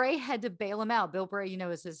 Bill Bray had to bail him out. Bill Bray,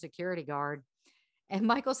 is his security guard. And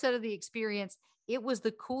Michael said of the experience, it was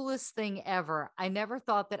the coolest thing ever. I never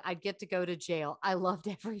thought that I'd get to go to jail. I loved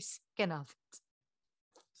every second of it.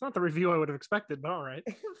 It's not the review I would have expected, but all right.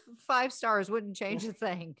 5 stars wouldn't change a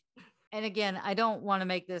thing. And again, I don't want to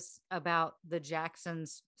make this about the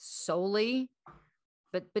Jacksons solely,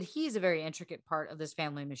 but he's a very intricate part of this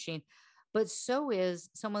family machine. But so is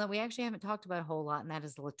someone that we actually haven't talked about a whole lot, and that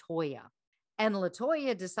is LaToya. And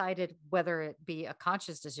LaToya decided, whether it be a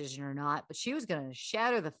conscious decision or not, but she was going to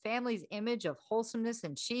shatter the family's image of wholesomeness,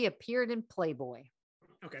 and she appeared in Playboy.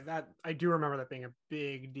 Okay, that I do remember that being a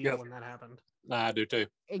big deal when that happened. I do too.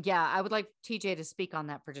 Yeah, I would like TJ to speak on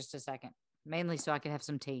that for just a second, mainly so I could have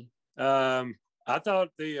some tea. I thought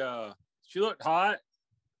she looked hot.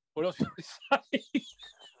 What else should we say?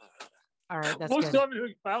 All right, that's Most good. of who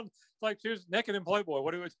found like she was naked in Playboy.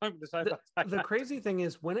 What are we talking to say about that? The crazy thing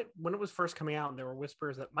is when it was first coming out and there were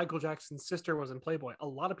whispers that Michael Jackson's sister was in Playboy, a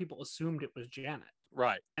lot of people assumed it was Janet.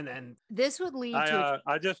 Right. And then this would lead to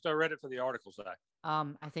I just read it for the article today.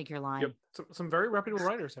 I think you're lying. Yep. Some very reputable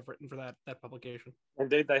writers have written for that publication.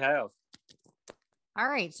 Indeed they have. All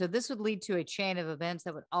right, so this would lead to a chain of events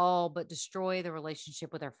that would all but destroy the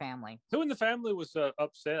relationship with her family. Who in the family was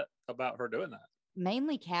upset about her doing that?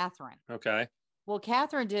 Mainly Catherine. Okay. Well,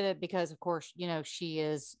 Catherine did it because, of course,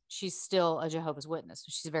 she's still a Jehovah's Witness.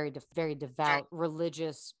 She's a very devout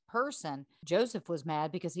religious person. Joseph was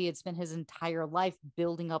mad because he had spent his entire life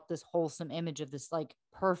building up this wholesome image of this like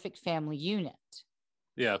perfect family unit.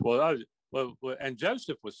 Yeah. Well, and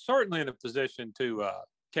Joseph was certainly in a position to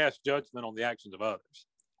cast judgment on the actions of others.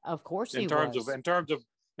 Of course, in terms of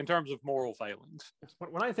moral failings.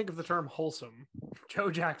 When I think of the term wholesome, Joe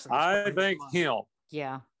Jackson. I think him.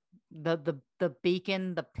 Yeah. The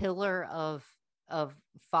beacon, the pillar of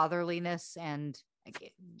fatherliness and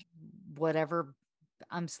whatever.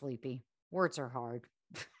 I'm sleepy. Words are hard.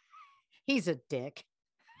 He's a dick.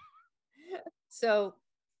 So,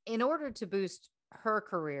 in order to boost her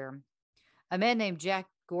career, a man named Jack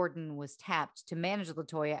Gordon was tapped to manage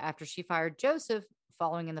LaToya after she fired Joseph,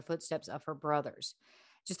 following in the footsteps of her brothers.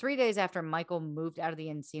 Just 3 days after Michael moved out of the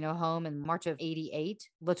Encino home in March of '88,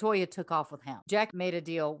 LaToya took off with him. Jack made a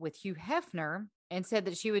deal with Hugh Hefner and said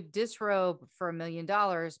that she would disrobe for $1 million,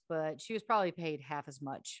 but she was probably paid half as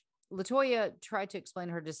much. LaToya tried to explain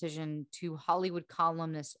her decision to Hollywood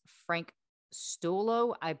columnist Frank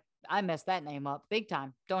Stullo. I messed that name up big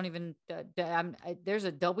time. Don't even, there's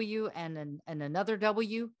a W and another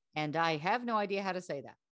W, and I have no idea how to say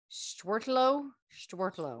that. Schwertlow.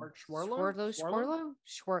 SWERYTLOW.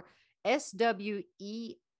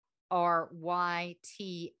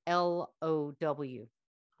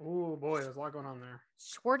 Oh boy, there's a lot going on there.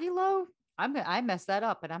 Schwertlow? I messed that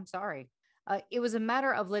up, and I'm sorry. It was a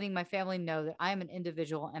matter of letting my family know that I am an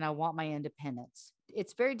individual and I want my independence.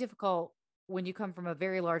 It's very difficult when you come from a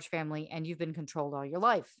very large family and you've been controlled all your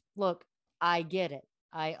life. Look, I get it.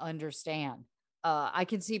 I understand. I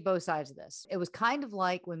can see both sides of this. It was kind of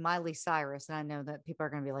like when Miley Cyrus, and I know that people are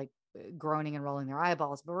going to be like groaning and rolling their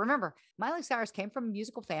eyeballs, but remember, Miley Cyrus came from a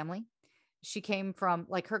musical family. She came from,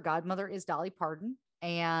 like, her godmother is Dolly Parton.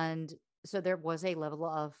 And so there was a level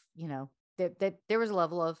of,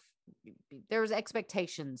 there was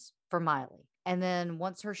expectations for Miley. And then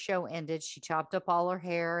once her show ended, she chopped up all her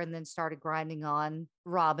hair and then started grinding on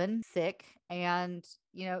Robin Thicke. And,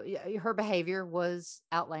 her behavior was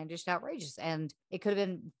outlandish, outrageous. And it could have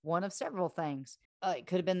been one of several things. It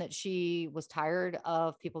could have been that she was tired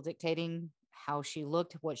of people dictating how she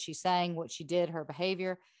looked, what she sang, what she did, her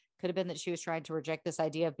behavior. Could have been that she was trying to reject this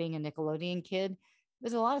idea of being a Nickelodeon kid.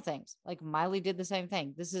 There's a lot of things. Like Miley did the same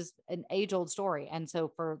thing. This is an age-old story. And so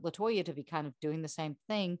for LaToya to be kind of doing the same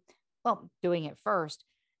thing, well, doing it first,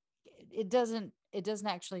 it doesn't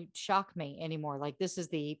actually shock me anymore. Like this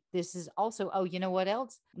is also, oh, you know what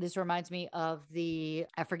else? This reminds me of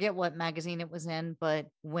I forget what magazine it was in, but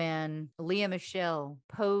when Leah Michelle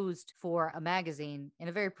posed for a magazine in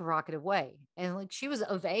a very provocative way. And like she was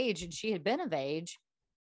of age and she had been of age,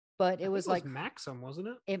 but it was like Maxim, wasn't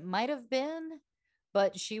it? It might have been,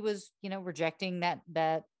 but she was, rejecting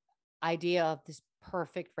that idea of this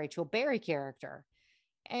perfect Rachel Berry character.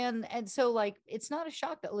 And so like it's not a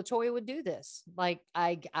shock that LaToya would do this. Like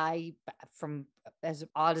I from as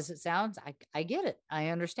odd as it sounds, I get it. I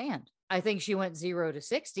understand. I think she went 0 to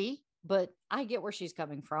 60, but I get where she's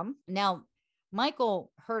coming from. Now,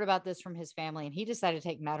 Michael heard about this from his family and he decided to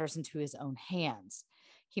take matters into his own hands.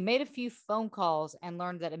 He made a few phone calls and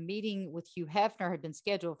learned that a meeting with Hugh Hefner had been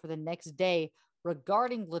scheduled for the next day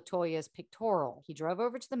regarding LaToya's pictorial. He drove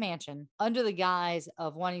over to the mansion under the guise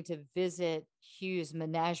of wanting to visit Hugh's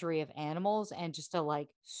menagerie of animals and just to like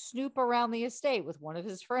snoop around the estate with one of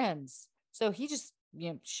his friends. So he just,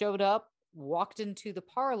 showed up, walked into the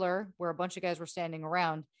parlor where a bunch of guys were standing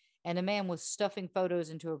around, and a man was stuffing photos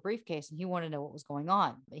into a briefcase and he wanted to know what was going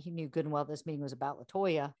on. He knew good and well this meeting was about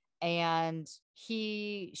LaToya. And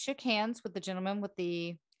he shook hands with the gentleman with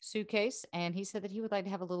the suitcase and he said that he would like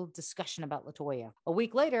to have a little discussion about LaToya. A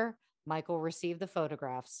week later, Michael received the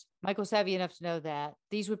photographs. Michael's savvy enough to know that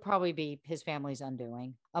these would probably be his family's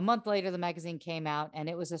undoing. A month later, the magazine came out and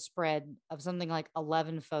it was a spread of something like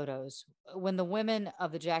 11 photos. When the women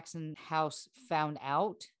of the Jackson house found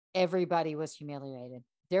out, everybody was humiliated.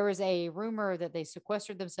 There was a rumor that they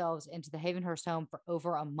sequestered themselves into the Havenhurst home for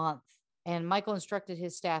over a month. And Michael instructed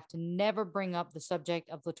his staff to never bring up the subject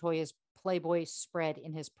of LaToya's Playboy spread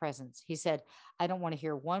in his presence. He said, I don't want to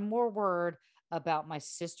hear one more word about my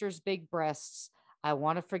sister's big breasts. I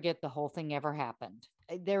want to forget the whole thing ever happened.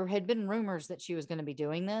 There had been rumors that she was going to be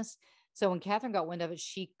doing this. So when Catherine got wind of it,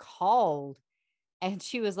 she called and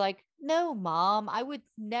she was like, no, Mom, I would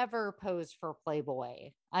never pose for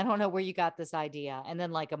Playboy. I don't know where you got this idea. And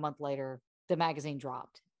then like a month later, the magazine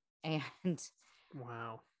dropped. And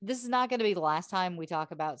wow. This is not going to be the last time we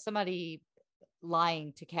talk about somebody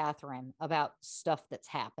lying to Catherine about stuff that's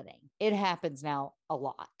happening. It happens now a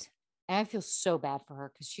lot. And I feel so bad for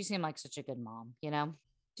her because she seemed like such a good mom,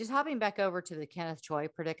 Just hopping back over to the Kenneth Choi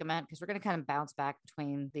predicament, because we're going to kind of bounce back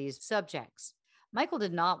between these subjects. Michael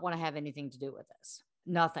did not want to have anything to do with this.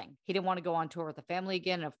 Nothing. He didn't want to go on tour with the family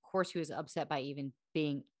again. And of course, he was upset by even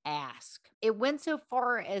being asked. It went so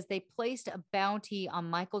far as they placed a bounty on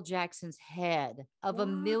Michael Jackson's head of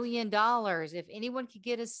 $1 million. If anyone could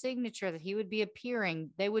get a signature that he would be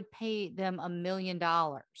appearing, they would pay them $1 million.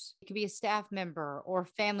 It could be a staff member or a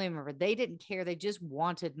family member. They didn't care. They just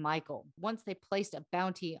wanted Michael. Once they placed a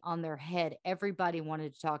bounty on their head, everybody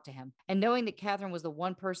wanted to talk to him. And knowing that Catherine was the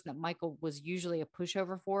one person that Michael was usually a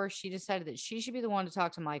pushover for, she decided that she should be the one to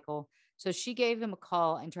talk to Michael. So she gave him a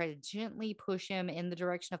call and tried to gently push him in the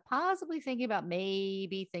direction of possibly thinking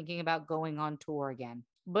about going on tour again.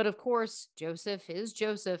 But of course, Joseph is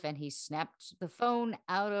Joseph, and he snapped the phone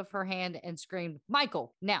out of her hand and screamed,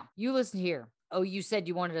 Michael, now you listen here. Oh, you said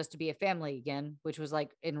you wanted us to be a family again, which was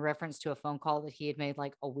like in reference to a phone call that he had made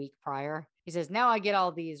like a week prior. He says, now I get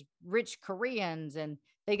all these rich Koreans and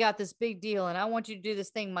they got this big deal. And I want you to do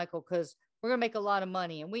this thing, Michael, because we're going to make a lot of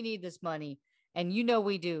money and we need this money. And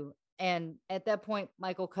we do. And at that point,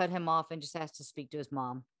 Michael cut him off and just asked to speak to his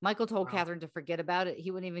mom. Michael told Catherine to forget about it. He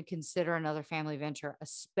wouldn't even consider another family venture,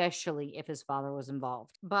 especially if his father was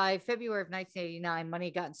involved. By February of 1989, money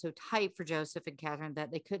had gotten so tight for Joseph and Catherine that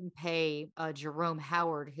they couldn't pay Jerome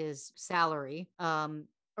Howard his salary.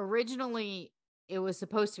 Originally, it was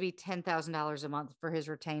supposed to be $10,000 a month for his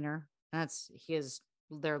retainer. That's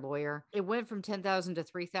their lawyer. It went from $10,000 to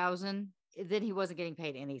 $3,000. Then he wasn't getting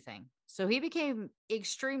paid anything. So he became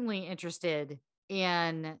extremely interested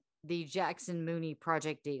in the Jackson Mooney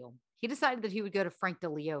project deal. He decided that he would go to Frank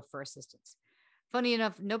DeLeo for assistance. Funny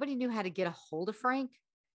enough, nobody knew how to get a hold of Frank.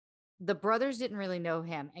 The brothers didn't really know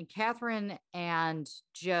him, and Catherine and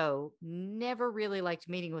Joe never really liked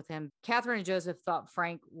meeting with him. Catherine and Joseph thought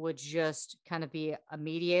Frank would just kind of be a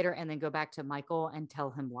mediator and then go back to Michael and tell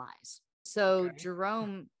him lies. So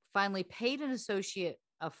Jerome finally paid an associate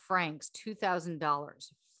of Frank's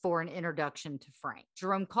 $2,000 for an introduction to Frank.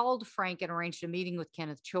 Jerome called Frank and arranged a meeting with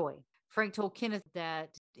Kenneth Choi. Frank told Kenneth that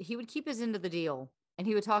he would keep his end of the deal and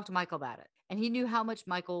he would talk to Michael about it. And he knew how much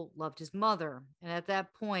Michael loved his mother. And at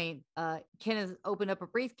that point, Kenneth opened up a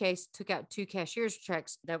briefcase, took out 2 cashier's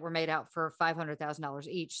checks that were made out for $500,000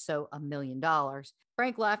 each, so $1 million.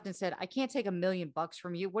 Frank laughed and said, "I can't take $1 million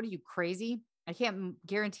from you. What are you, crazy? I can't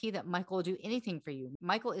guarantee that Michael will do anything for you.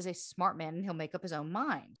 Michael is a smart man and he'll make up his own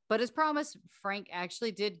mind." But as promised, Frank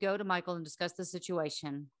actually did go to Michael and discuss the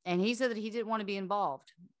situation. And he said that he didn't want to be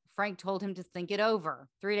involved. Frank told him to think it over.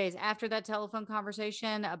 3 days after that telephone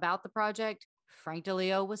conversation about the project, Frank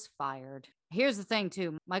DeLeo was fired. Here's the thing,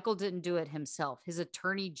 too. Michael didn't do it himself. His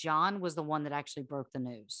attorney, John, was the one that actually broke the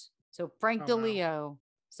news. So Frank DeLeo,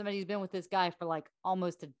 somebody who's been with this guy for like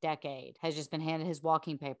almost a decade, has just been handed his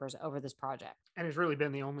walking papers over this project. And has really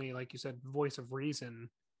been the only, like you said, voice of reason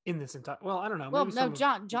in this entire. Well, I don't know. Well, no,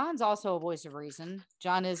 John's also a voice of reason.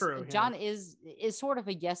 John is sort of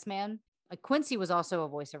a yes man. Quincy was also a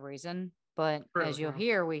voice of reason, but as you'll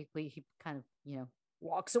hear, he kind of,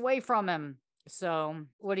 walks away from him. So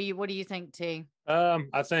what do you think, T?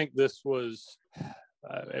 I think this was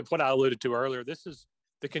what I alluded to earlier. This is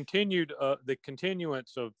the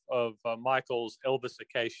continuance of Michael's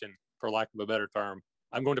Elvisification, for lack of a better term.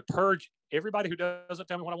 I'm going to purge everybody who doesn't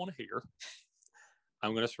tell me what I want to hear.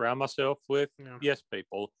 I'm going to surround myself with yes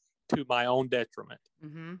people to my own detriment,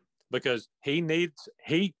 because he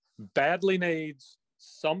badly needs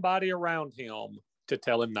somebody around him to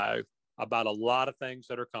tell him no about a lot of things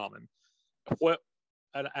that are coming.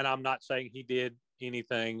 And I'm not saying he did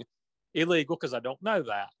anything illegal, because I don't know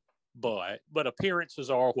that, but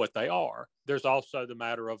appearances are what they are. There's also the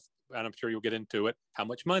matter of, and I'm sure you'll get into it, how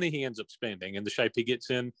much money he ends up spending and the shape he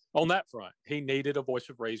gets in on that front. He needed a voice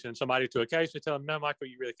of reason, somebody to occasionally tell him, "No, Michael,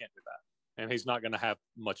 you really can't do that." And he's not going to have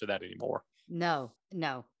much of that anymore. No,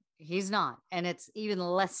 he's not. And it's even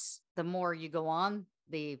less the more you go on,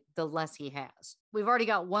 the less he has. We've already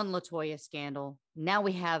got one LaToya scandal. Now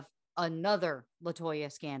we have another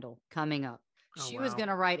LaToya scandal coming up. She was going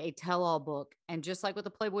to write a tell-all book. And just like with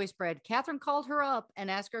the Playboy spread, Catherine called her up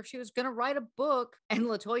and asked her if she was going to write a book. And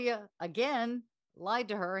LaToya, again, lied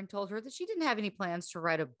to her and told her that she didn't have any plans to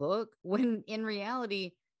write a book, when in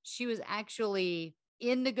reality, she was actually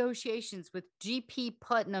in negotiations with G.P.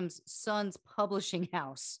 Putnam's son's publishing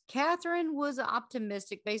house. Catherine was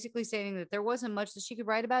optimistic, basically stating that there wasn't much that she could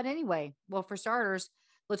write about anyway. Well, for starters,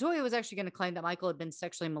 LaToya was actually going to claim that Michael had been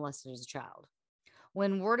sexually molested as a child.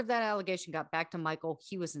 When word of that allegation got back to Michael,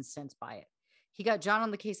 he was incensed by it. He got John on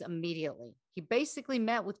the case immediately. He basically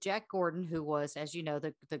met with Jack Gordon, who was, as you know,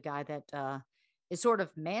 the guy that is sort of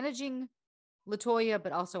managing LaToya,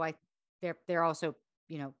 but also they're also,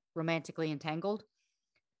 romantically entangled.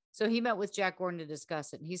 So he met with Jack Gordon to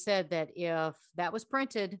discuss it. And he said that if that was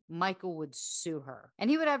printed, Michael would sue her. And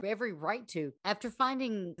he would have every right to. After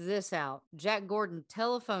finding this out, Jack Gordon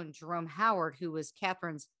telephoned Jerome Howard, who was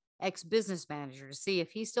Catherine's ex-business manager, to see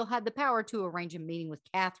if he still had the power to arrange a meeting with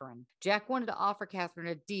Catherine. Jack wanted to offer Catherine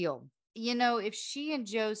a deal. If she and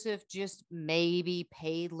Joseph just maybe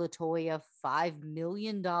paid LaToya $5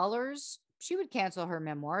 million, she would cancel her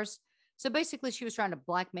memoirs. So basically, she was trying to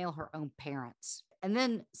blackmail her own parents. And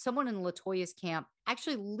then someone in LaToya's camp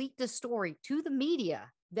actually leaked a story to the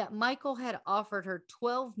media that Michael had offered her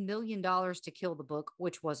 $12 million to kill the book,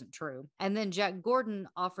 which wasn't true. And then Jack Gordon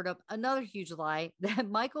offered up another huge lie that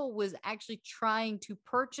Michael was actually trying to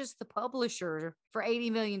purchase the publisher for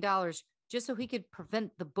 $80 million just so he could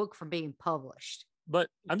prevent the book from being published. But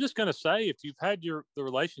I'm just going to say, if you've had the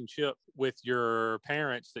relationship with your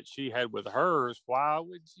parents that she had with hers, why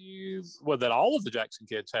would you, that all of the Jackson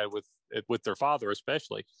kids had with their father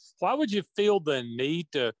especially, why would you feel the need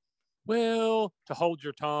to hold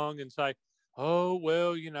your tongue and say, "Oh,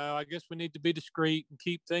 well, I guess we need to be discreet and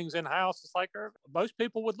keep things in house"? It's like most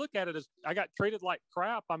people would look at it as, I got treated like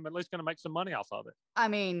crap, I'm at least going to make some money off of it. I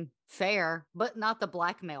mean, fair, but not the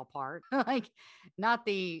blackmail part. not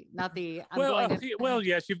the.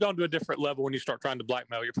 Yes, you've gone to a different level when you start trying to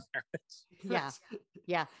blackmail your parents.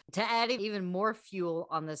 Yeah. To add even more fuel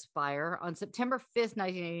on this fire, on September 5th,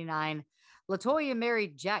 1989, LaToya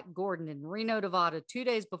married Jack Gordon in Reno, Nevada, 2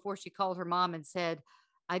 days before she called her mom and said,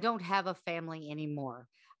 "I don't have a family anymore.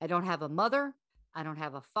 I don't have a mother. I don't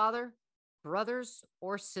have a father, brothers,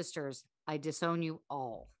 or sisters. I disown you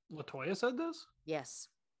all." LaToya said this? Yes.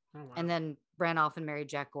 Oh, wow. And then ran off and married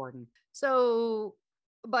Jack Gordon. So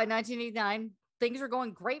by 1989, things were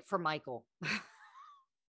going great for Michael.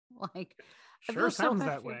 Sure sounds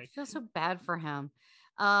that way. I feel so bad for him.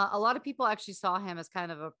 A lot of people actually saw him as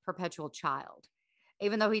kind of a perpetual child.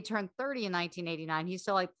 Even though he turned 30 in 1989, he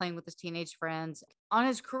still liked playing with his teenage friends. On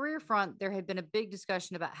his career front, there had been a big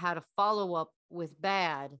discussion about how to follow up with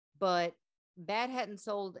Bad, but Bad hadn't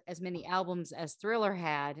sold as many albums as Thriller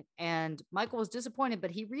had, and Michael was disappointed,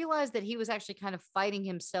 but he realized that he was actually kind of fighting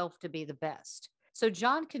himself to be the best. So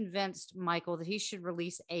John convinced Michael that he should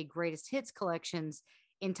release a greatest hits collections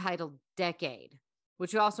entitled Decade,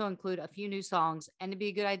 which would also include a few new songs, and it'd be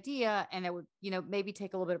a good idea. And it would, maybe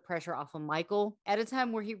take a little bit of pressure off of Michael at a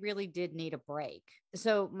time where he really did need a break.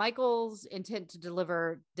 So Michael's intent to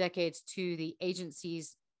deliver Decades to the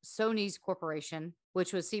agency's Sony's Corporation,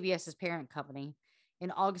 which was CBS's parent company,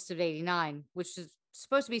 in August of '89, which is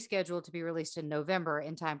supposed to be scheduled to be released in November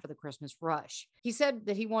in time for the Christmas rush. He said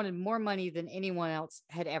that he wanted more money than anyone else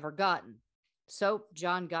had ever gotten. So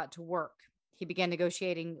John got to work. He began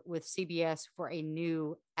negotiating with CBS for a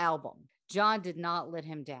new album. John did not let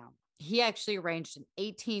him down. He actually arranged an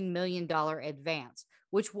 $18 million advance,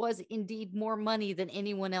 which was indeed more money than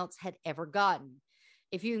anyone else had ever gotten.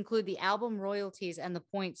 If you include the album royalties and the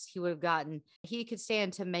points he would have gotten, he could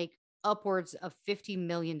stand to make upwards of $50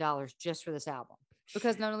 million just for this album.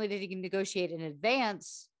 Because not only did he negotiate in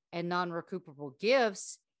advance and non-recoupable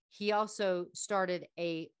gifts, he also started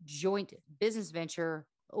a joint business venture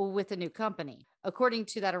with a new company. According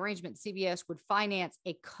to that arrangement, CBS would finance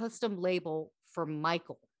a custom label for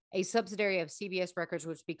Michael, a subsidiary of CBS Records,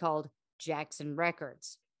 which would be called Jackson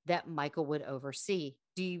Records, that Michael would oversee.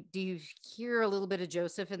 Do you hear a little bit of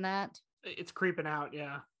Joseph in that? It's creeping out,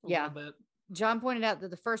 yeah. A Yeah. little bit. John pointed out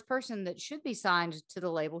that the first person that should be signed to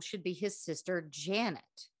the label should be his sister, Janet,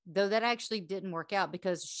 though that actually didn't work out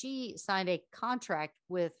because she signed a contract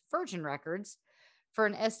with Virgin Records for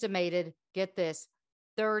an estimated, get this,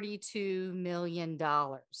 $32 million.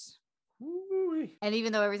 Ooh-wee. And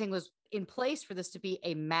even though everything was in place for this to be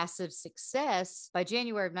a massive success, by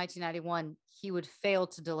January of 1991, he would fail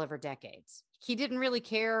to deliver Decades. He didn't really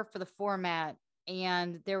care for the format,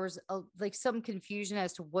 and there was some confusion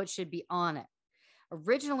as to what should be on it.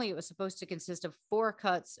 Originally, it was supposed to consist of 4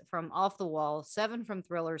 cuts from Off the Wall, 7 from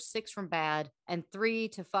Thriller, 6 from Bad, and 3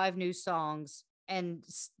 to 5 new songs. And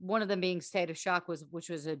one of them being State of Shock, which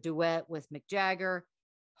was a duet with Mick Jagger,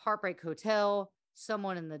 Heartbreak Hotel,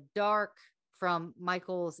 Someone in the Dark from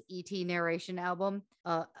Michael's E.T. narration album,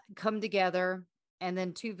 Come Together, and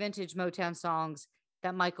then 2 vintage Motown songs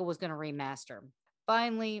that Michael was going to remaster.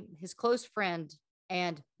 Finally, his close friend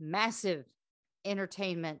and massive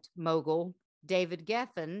entertainment mogul, David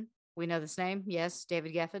Geffen. We know this name. Yes,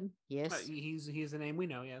 David Geffen. Yes. He's a name we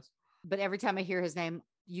know, yes. But every time I hear his name,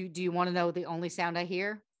 do you want to know the only sound I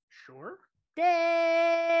hear? Sure.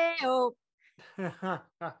 Dale.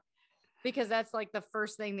 Because that's like the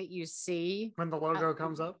first thing that you see When the logo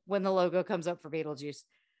comes up. when the logo comes up for Beetlejuice.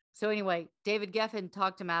 So anyway, David Geffen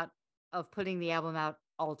talked him out of putting the album out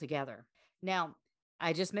altogether. Now,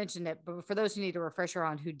 I just mentioned it, but for those who need a refresher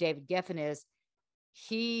on who David Geffen is,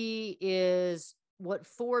 he is what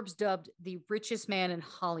Forbes dubbed the richest man in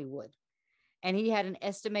Hollywood. And he had an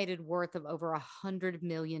estimated worth of over $100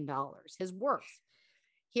 million, his worth.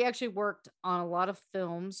 He actually worked on a lot of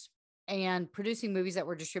films and producing movies that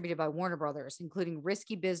were distributed by Warner Brothers, including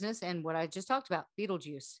Risky Business and what I just talked about,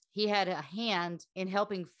 Beetlejuice. He had a hand in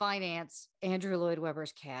helping finance Andrew Lloyd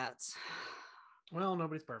Webber's Cats. Well,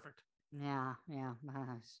 nobody's perfect. Yeah.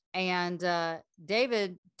 And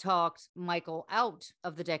David talked Michael out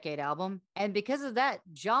of the Decade album. And because of that,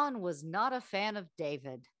 John was not a fan of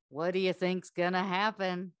David. What do you think's gonna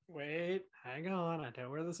happen? Wait, hang on. I know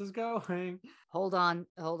where this is going. Hold on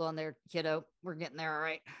there, kiddo. We're getting there, all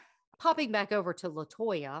right. Popping back over to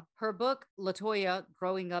LaToya, her book, LaToya,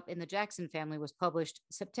 Growing Up in the Jackson Family, was published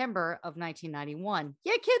September of 1991.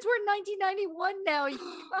 Yeah, kids, we're in 1991 now.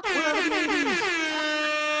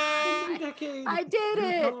 Decade. I did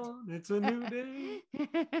it. It's a new day.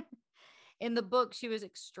 In the book, she was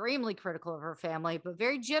extremely critical of her family, but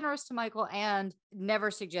very generous to Michael and never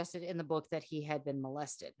suggested in the book that he had been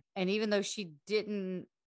molested. And even though she didn't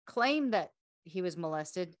claim that he was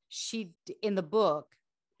molested, in the book,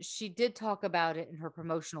 she did talk about it in her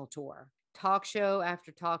promotional tour. Talk show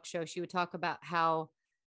after talk show, she would talk about how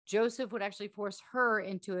Joseph would actually force her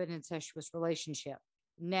into an incestuous relationship.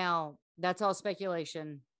 Now, that's all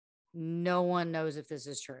speculation. No one knows if this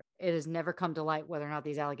is true. It has never come to light whether or not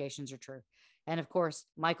these allegations are true. And of course,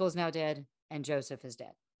 Michael's now dead and Joseph is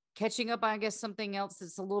dead. Catching up, I guess, something else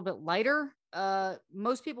that's a little bit lighter.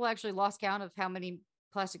 Most people actually lost count of how many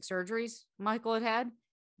plastic surgeries Michael had,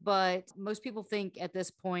 but most people think at this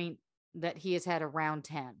point that he has had around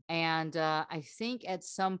 10. And I think at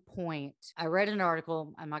some point, I read an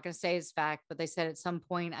article, I'm not going to say it's fact, but they said at some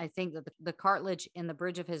point, I think that the cartilage in the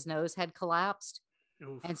bridge of his nose had collapsed.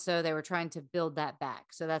 Oof. And so they were trying to build that back.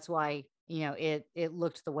 So that's why, it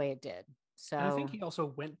looked the way it did. So And I think he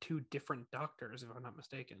also went to different doctors, if I'm not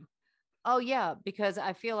mistaken. Oh yeah, because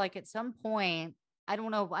I feel like at some point, I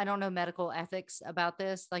don't know medical ethics about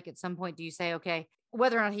this. Like at some point, do you say, okay,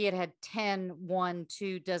 whether or not he had 10, 1,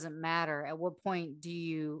 2 doesn't matter. At what point do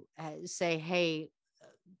you say, hey,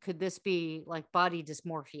 could this be like body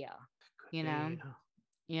dysmorphia? You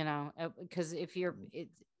know, because if you're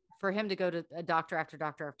for him to go to a doctor after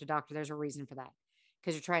doctor after doctor, there's a reason for that,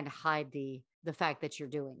 because you're trying to hide the fact that you're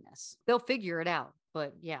doing this. They'll figure it out.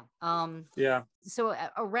 But yeah. Yeah. So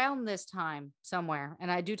around this time somewhere, and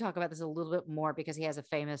I do talk about this a little bit more because he has a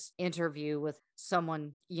famous interview with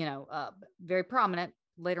someone, very prominent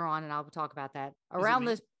later on, and I'll talk about that. Around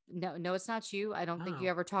this, no, it's not you. I don't think you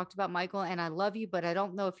ever talked about Michael, and I love you, but I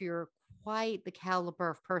don't know if you're quite the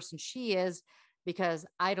caliber of person she is, because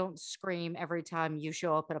I don't scream every time you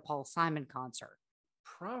show up at a Paul Simon concert.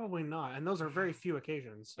 Probably not. And those are very few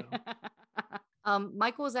occasions. So.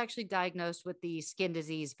 Michael was actually diagnosed with the skin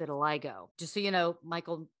disease vitiligo. Just so you know,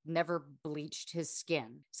 Michael never bleached his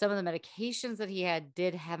skin. Some of the medications that he had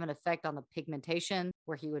did have an effect on the pigmentation,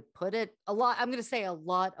 where he would put it a lot. I'm going to say a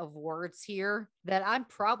lot of words here that I'm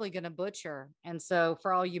probably going to butcher. And so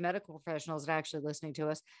for all you medical professionals that are actually listening to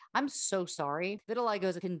us, I'm so sorry. Vitiligo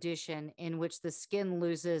is a condition in which the skin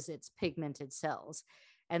loses its pigmented cells.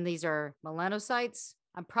 And these are melanocytes.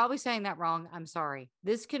 I'm probably saying that wrong. I'm sorry.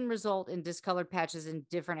 This can result in discolored patches in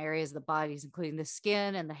different areas of the bodies, including the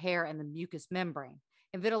skin and the hair and the mucous membrane.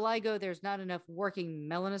 In vitiligo, there's not enough working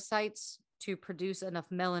melanocytes to produce enough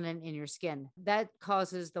melanin in your skin. That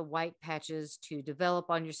causes the white patches to develop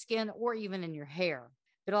on your skin or even in your hair.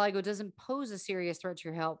 Vitiligo doesn't pose a serious threat to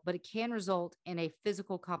your health, but it can result in a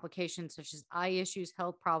physical complication such as eye issues,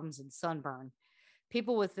 health problems, and sunburn.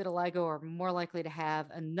 People with vitiligo are more likely to have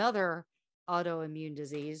another autoimmune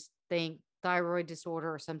disease, think thyroid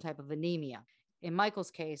disorder or some type of anemia. In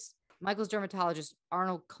Michael's case, Michael's dermatologist,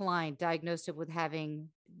 Arnold Klein, diagnosed him with having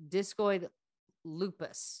discoid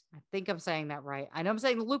lupus. I think I'm saying that right. I know I'm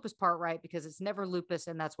saying the lupus part right because it's never lupus,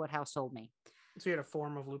 and that's what House told me. So you had a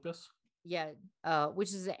form of lupus? Yeah,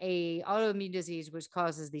 which is a autoimmune disease which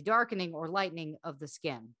causes the darkening or lightening of the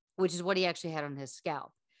skin, which is what he actually had on his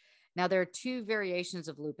scalp. Now, there are two variations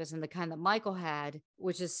of lupus, and the kind that Michael had,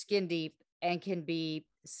 which is skin deep and can be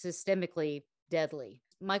systemically deadly.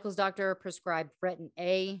 Michael's doctor prescribed Retin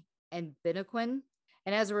A and Binoquin,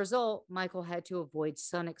 and as a result, Michael had to avoid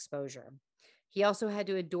sun exposure. He also had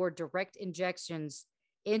to endure direct injections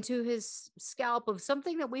into his scalp of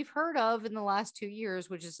something that we've heard of in the last 2 years,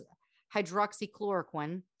 which is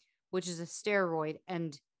hydroxychloroquine, which is a steroid.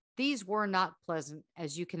 And these were not pleasant,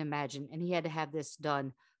 as you can imagine. And he had to have this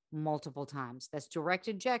done multiple times. That's direct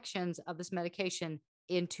injections of this medication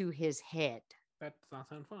into his head. That does not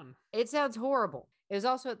sound fun. It sounds horrible. It was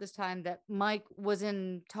also at this time that Mike was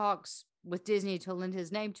in talks with Disney to lend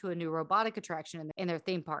his name to a new robotic attraction in their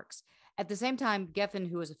theme parks. At the same time, Geffen,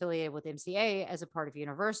 who was affiliated with MCA as a part of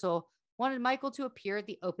Universal, wanted Michael to appear at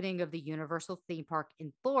the opening of the Universal theme park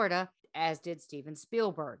in Florida, as did Steven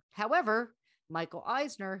Spielberg. However, Michael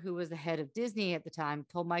Eisner, who was the head of Disney at the time,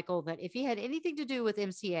 told Michael that if he had anything to do with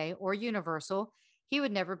MCA or Universal, he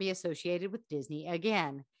would never be associated with Disney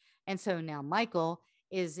again. And so now Michael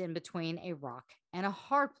is in between a rock and a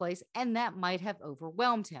hard place, and that might have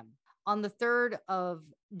overwhelmed him. On the 3rd of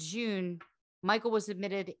June, Michael was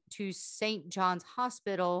admitted to St. John's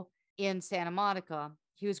Hospital in Santa Monica.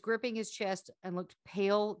 He was gripping his chest and looked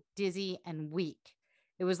pale, dizzy, and weak.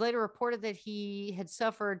 It was later reported that he had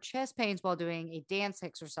suffered chest pains while doing a dance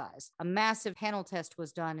exercise. A massive panel test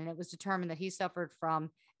was done, and it was determined that he suffered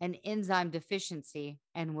from an enzyme deficiency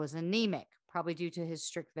and was anemic, probably due to his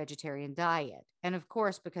strict vegetarian diet. And of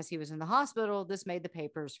course, because he was in the hospital, this made the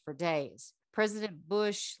papers for days. President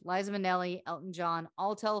Bush, Liza Minnelli, Elton John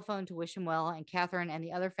all telephoned to wish him well, and Catherine and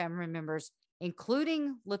the other family members,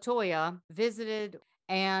 including LaToya, visited,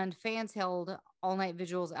 and fans held all-night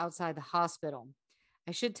vigils outside the hospital.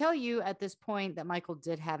 I should tell you at this point that Michael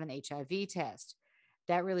did have an HIV test.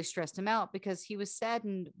 That really stressed him out because he was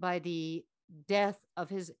saddened by the death of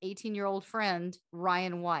his 18-year-old friend,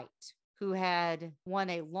 Ryan White, who had won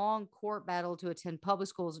a long court battle to attend public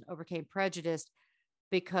schools and overcame prejudice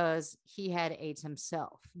because he had AIDS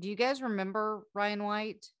himself. Do you guys remember Ryan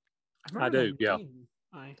White? I do, yeah.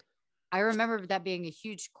 I remember that being a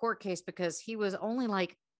huge court case because he was only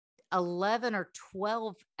like 11 or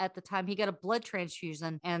 12 at the time. He got a blood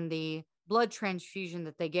transfusion, and the blood transfusion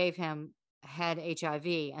that they gave him had HIV,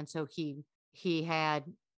 and so he had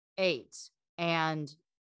AIDS. And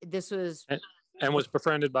this was and was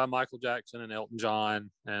befriended by Michael Jackson and Elton John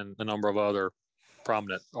and a number of other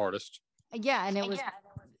prominent artists. Yeah, and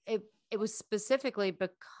it was specifically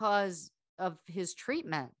because of his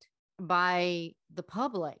treatment by the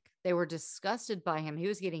public They were disgusted by him. He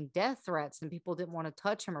was getting death threats and people didn't want to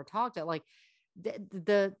touch him or talk to like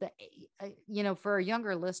for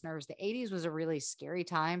younger listeners, the 80s was a really scary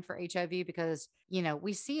time for HIV because,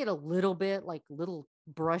 we see it a little bit like little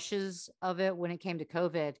brushes of it when it came to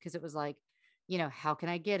COVID because it was like, how can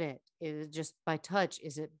I get it? Is it just by touch?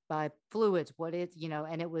 Is it by fluids?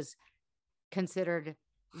 And it was considered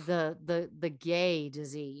the gay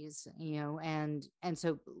disease, and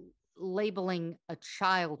so labeling a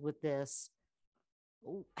child with this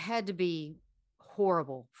had to be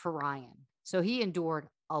horrible for Ryan. So he endured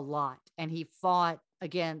a lot and he fought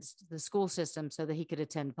against the school system so that he could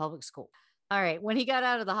attend public school. All right. When he got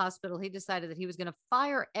out of the hospital, he decided that he was going to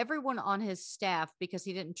fire everyone on his staff because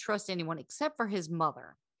he didn't trust anyone except for his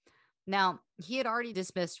mother. Now, he had already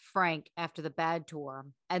dismissed Frank after the bad tour.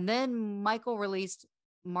 And then Michael released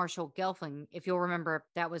Marshall Gelfling. If you'll remember,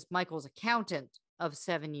 that was Michael's accountant of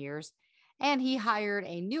 7 years. And he hired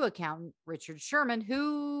a new accountant, Richard Sherman,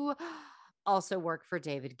 who also worked for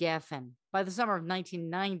David Geffen. By the summer of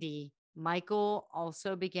 1990, Michael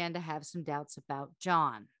also began to have some doubts about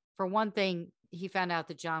John. For one thing, he found out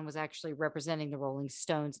that John was actually representing the Rolling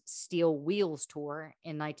Stones' Steel Wheels tour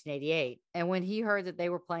in 1988. And when he heard that they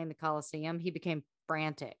were playing the Coliseum, he became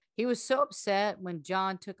frantic. He was so upset when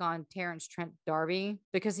John took on Terence Trent D'Arby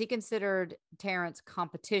because he considered Terence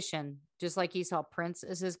competition, just like he saw Prince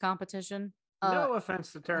as his competition. No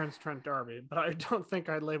offense to Terence Trent D'Arby, but I don't think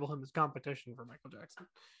I'd label him as competition for Michael Jackson.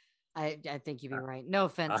 I think you'd be right. No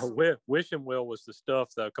offense. Wishing Well was the stuff,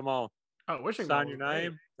 though. Come on. Oh, Wishing Sign Your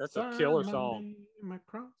Name. That's a killer song.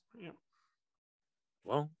 Yeah.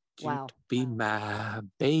 Won't you be my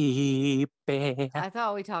baby? I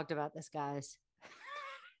thought we talked about this, guys.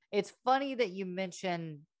 It's funny that you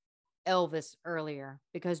mentioned Elvis earlier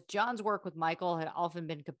because John's work with Michael had often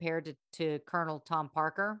been compared to Colonel Tom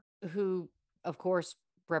Parker, who, of course,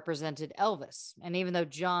 represented Elvis. And even though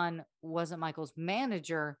John wasn't Michael's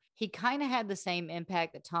manager, he kind of had the same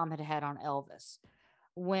impact that Tom had on Elvis.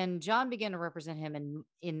 When John began to represent him in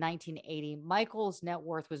 1980, Michael's net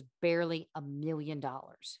worth was barely $1 million.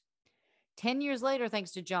 10 years later,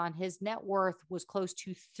 thanks to John, his net worth was close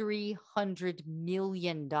to $300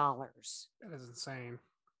 million. That is insane.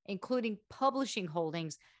 Including publishing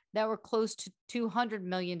holdings that were close to $200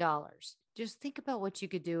 million. Just think about what you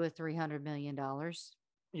could do with $300 million.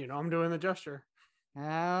 I'm doing the gesture.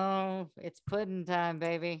 Oh, it's pudding time,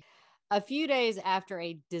 baby. A few days after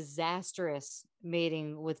a disastrous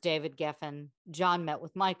meeting with David Geffen, John met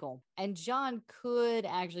with Michael. And John could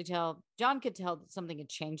tell that something had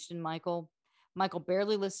changed in Michael. Michael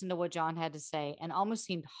barely listened to what John had to say and almost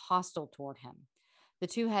seemed hostile toward him. The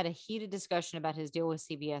two had a heated discussion about his deal with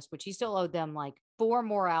CBS, which he still owed them like 4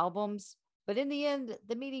 more albums. But in the end,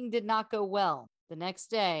 the meeting did not go well. The next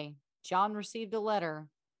day, John received a letter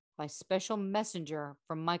by special messenger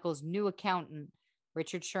from Michael's new accountant,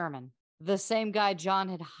 Richard Sherman, the same guy John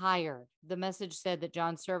had hired. The message said that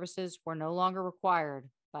John's services were no longer required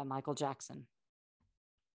by Michael Jackson.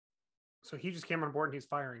 So he just came on board and he's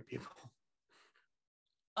firing people.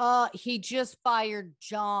 He just fired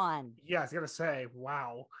John. Yeah, I was gonna say,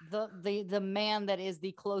 wow. The man that is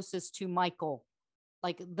the closest to Michael,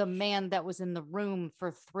 like the man that was in the room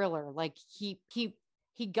for Thriller. Like he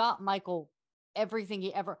got Michael everything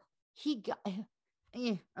he got.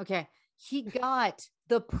 He got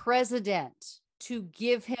the president to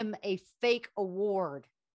give him a fake award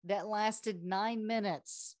that lasted 9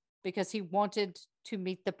 minutes because he wanted to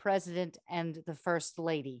meet the president and the first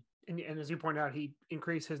lady. And as you point out, he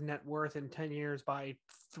increased his net worth in 10 years by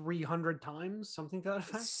 300 times, something to that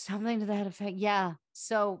effect? Something to that effect, yeah.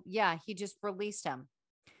 So, yeah, he just released him.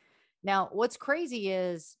 Now, what's crazy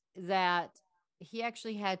is that he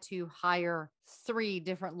actually had to hire 3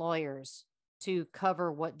 different lawyers to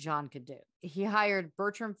cover what John could do. He hired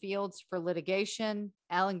Bertram Fields for litigation,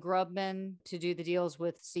 Alan Grubman to do the deals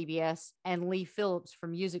with CBS, and Lee Phillips for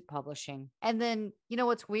music publishing. And then, you know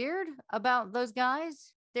what's weird about those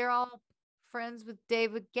guys? They're all friends with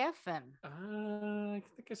David Geffen. I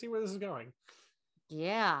think I see where this is going.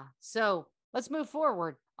 Yeah. So let's move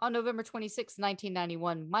forward. On November 26,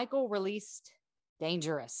 1991, Michael released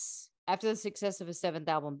Dangerous. After the success of his 7th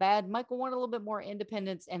album, Bad, Michael wanted a little bit more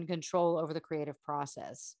independence and control over the creative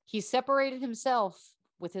process. He separated himself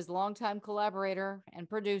with his longtime collaborator and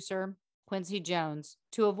producer, Quincy Jones,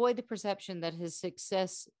 to avoid the perception that his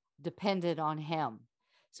success depended on him.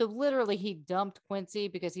 So literally he dumped Quincy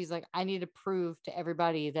because he's like, I need to prove to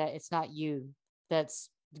everybody that it's not you that's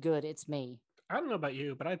good, it's me. I don't know about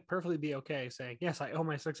you, but I'd perfectly be okay saying, yes, I owe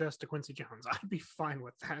my success to Quincy Jones. I'd be fine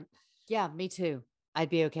with that. Yeah, me too. I'd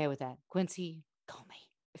be okay with that. Quincy, call me.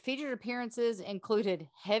 Featured appearances included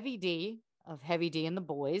Heavy D of Heavy D and the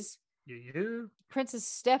Boys, Yeah. Princess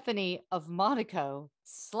Stephanie of Monaco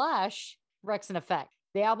 / Rex and Effect.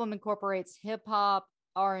 The album incorporates hip hop,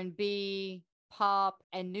 R&B, pop,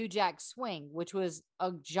 and New Jack Swing, which was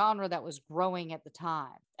a genre that was growing at the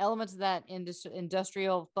time. Elements of that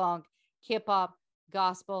industrial funk, hip hop,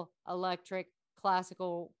 gospel, electric,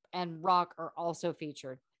 classical, and rock are also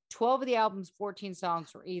featured. 12 of the album's 14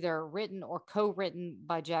 songs were either written or co-written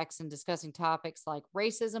by Jackson, discussing topics like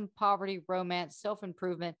racism, poverty, romance,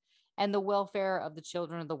 self-improvement, and the welfare of the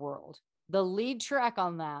children of the world. The lead track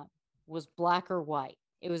on that was Black or White.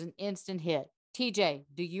 It was an instant hit. TJ,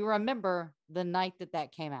 do you remember the night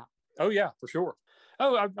that came out? Oh, yeah, for sure.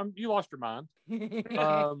 Oh, you lost your mind,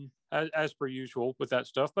 as per usual with that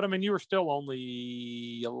stuff. But I mean, you were still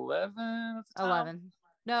only 11 at the time. 11.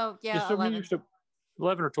 No, yeah, so 11.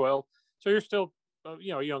 11 or 12. So you're still, a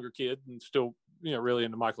younger kid and still, really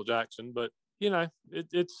into Michael Jackson. But,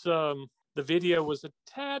 it's the video was a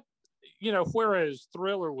tad, whereas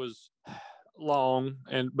Thriller was long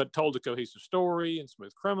but told a cohesive story, and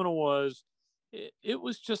Smooth Criminal was, it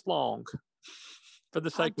was just long for the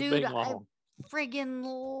sake of being long. I friggin'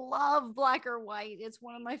 love Black or White. It's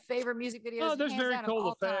one of my favorite music videos. Oh, there's very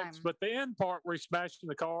cool effects, time. But the end part where he smashes in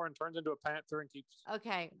the car and turns into a panther and keeps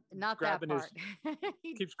not that part.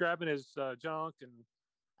 Keeps grabbing his junk and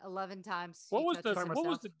 11 times. I was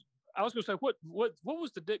gonna say what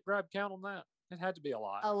was the dick grab count on that? It had to be a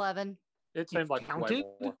lot. 11. It seemed like way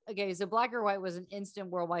more. Okay, so Black or White was an instant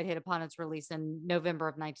worldwide hit upon its release in November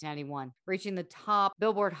of 1991, reaching the top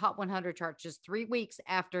Billboard Hot 100 chart just 3 weeks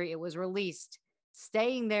after it was released,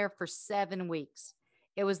 staying there for 7 weeks.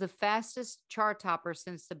 It was the fastest chart topper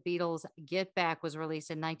since the Beatles' Get Back was released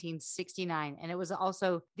in 1969, and it was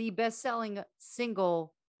also the best-selling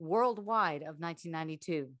single worldwide of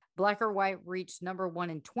 1992. Black or White reached number 1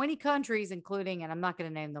 in 20 countries, including, and I'm not going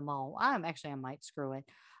to name them all. I might screw it.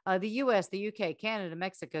 The US, the UK, Canada,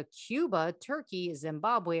 Mexico, Cuba, Turkey,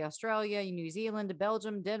 Zimbabwe, Australia, New Zealand,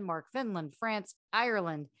 Belgium, Denmark, Finland, France,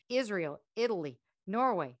 Ireland, Israel, Italy,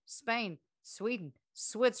 Norway, Spain, Sweden,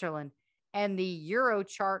 Switzerland, and the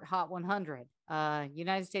Eurochart Hot 100.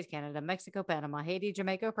 United States, Canada, Mexico, Panama, Haiti,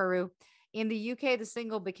 Jamaica, Peru. In the UK, the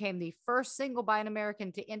single became the first single by an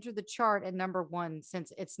American to enter the chart at number 1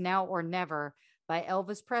 since It's Now or Never by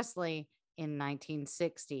Elvis Presley in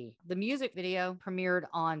 1960. The music video premiered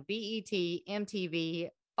on BET, MTV,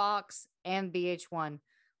 Fox, and VH1,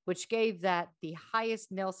 which gave that the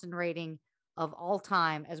highest Nielsen rating of all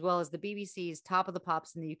time, as well as the BBC's Top of the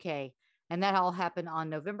Pops in the UK. And that all happened on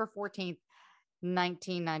November 14th,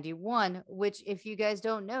 1991, which, if you guys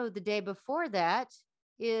don't know, the day before that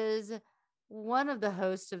is one of the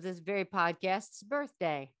hosts of this very podcast's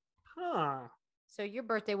birthday. Huh. So your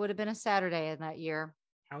birthday would have been a Saturday in that year.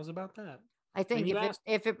 How's about that? I think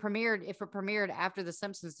if it premiered after The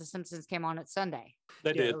Simpsons came on at Sunday.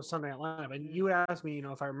 They did. It was Sunday at Live. And you asked me,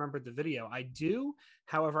 if I remembered the video. I do.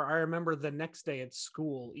 However, I remember the next day at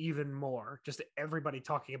school even more. Just everybody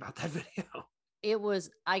talking about that video. It was,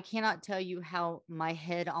 I cannot tell you how my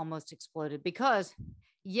head almost exploded because,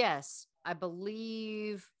 yes, I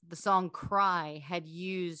believe the song Cry had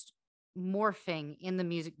used morphing in the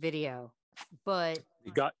music video, but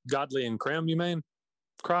you got Godly and Crim, you mean?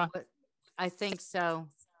 Cry? I think so.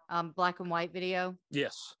 Black and White video.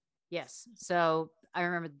 Yes. So I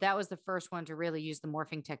remember that was the first one to really use the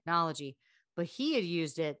morphing technology, but he had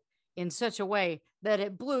used it in such a way that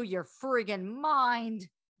it blew your friggin' mind.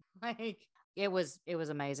 Like it was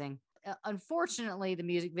amazing. Unfortunately, the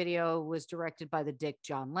music video was directed by the Dick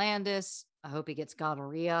John Landis. I hope he gets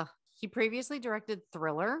gonorrhea. He previously directed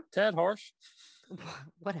Thriller. Tad harsh.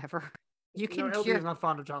 Whatever. You can LD cure. is not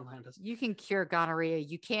fond of John Landis. You can cure gonorrhea.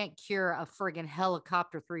 You can't cure a friggin'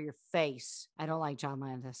 helicopter through your face. I don't like John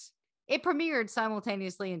Landis. It premiered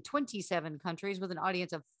simultaneously in 27 countries with an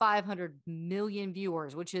audience of 500 million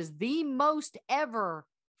viewers, which is the most ever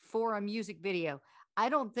for a music video. I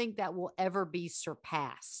don't think that will ever be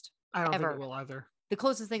surpassed. I don't think it will either. The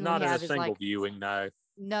closest thing not we have in a is single like viewing, no.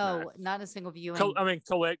 No, not a single viewing. I mean,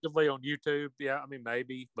 collectively on YouTube, yeah. I mean,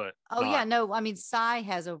 maybe, but yeah, no. I mean, Psy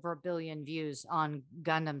has over 1 billion views on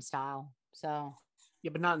Gundam Style. So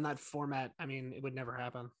yeah, but not in that format. I mean, it would never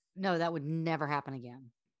happen. No, that would never happen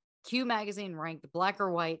again. Q Magazine ranked Black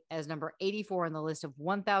or White as number 84 on the list of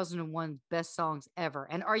 1001 best songs ever.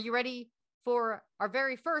 And are you ready for our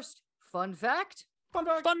very first fun fact? Fun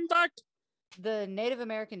fact. Fun fact. The Native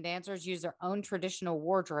American dancers use their own traditional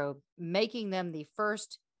wardrobe, making them the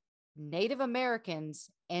first Native Americans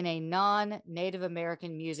in a non-Native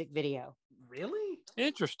American music video. Really?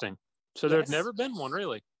 Interesting. So there's never been one,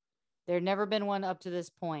 really. There never been one up to this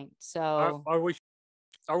point. So are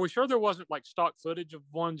we sure there wasn't like stock footage of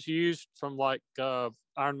ones used from like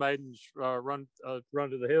Iron Maiden's run to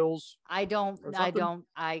the hills? I don't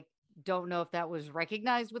know if that was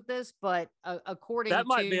recognized with this, but according that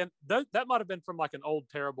might to that might have been from like an old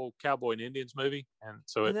terrible cowboy and Indians movie, and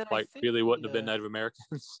so And it then I like think really wouldn't have been Native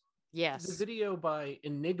Americans. the yes, video by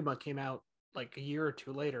Enigma came out like a year or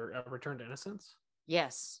two later, Return to Innocence.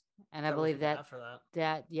 yes, and I That was believe even that after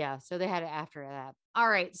that. yeah, so they had it after that. All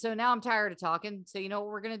right, so now I'm tired of talking. So you know what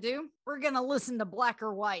we're gonna do? We're gonna listen to Black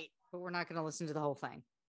or White, but we're not gonna listen to the whole thing.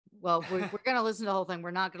 Well, we're gonna listen to the whole thing.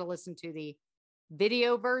 We're not gonna listen to the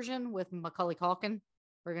video version with Macaulay Culkin.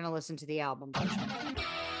 We're gonna listen to the album version.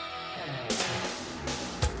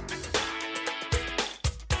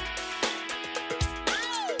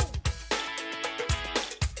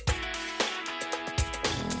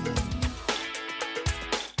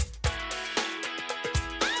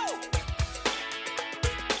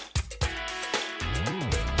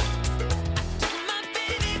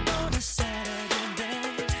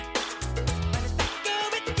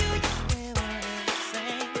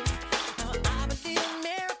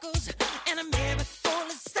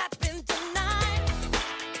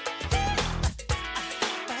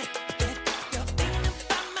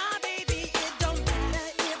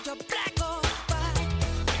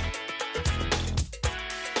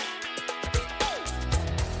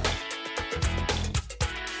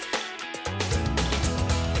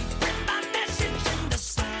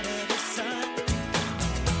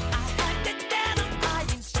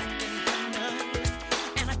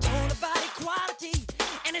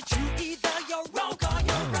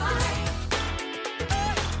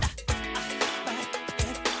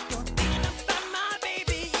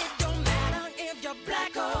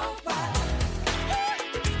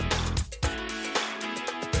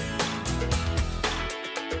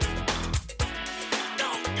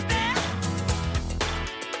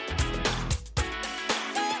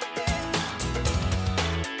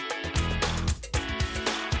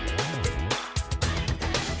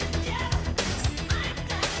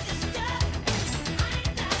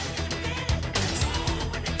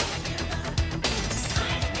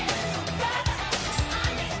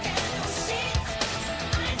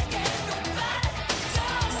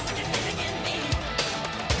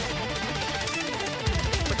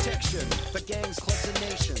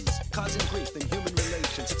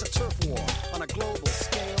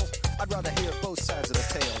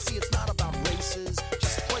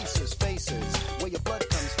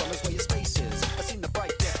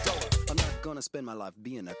 Spend my life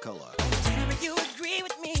being a color. Tell me you agree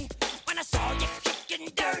with me when I saw you kicking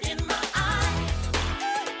dirt in my eye.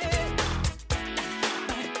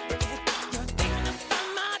 You're thinking about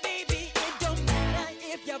my baby. It don't matter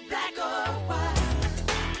if you're black or white.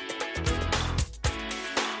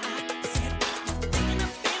 I said you're thinking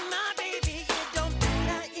about my baby. It don't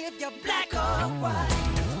matter if you're black or white.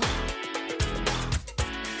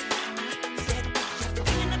 I said you're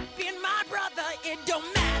thinking about my brother. It don't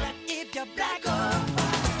matter if you're black or white.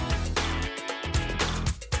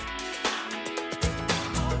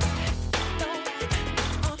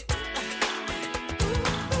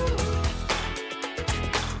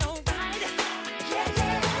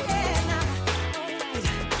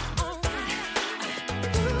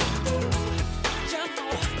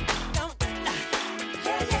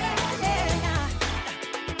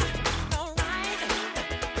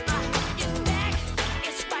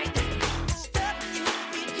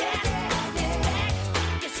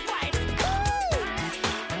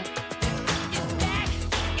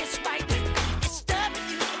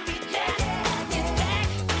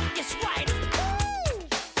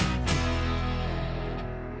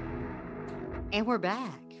 And we're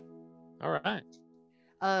back. All right.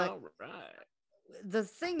 All right. The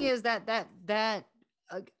thing is that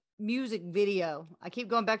music video, I keep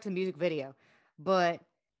going back to the music video, but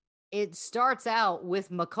it starts out with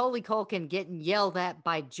Macaulay Culkin getting yelled at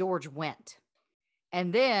by George Wendt.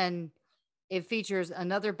 And then it features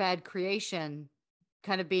Another Bad Creation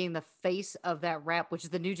kind of being the face of that rap, which is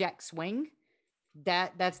the New Jack Swing.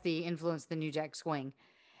 That's the influence, the New Jack Swing.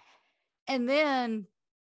 And then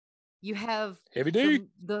you have Heavy D.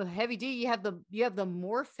 The Heavy D. You have the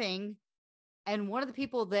morphing, and one of the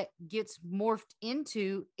people that gets morphed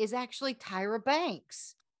into is actually Tyra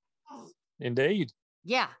Banks. Indeed.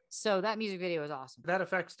 Yeah. So that music video is awesome. That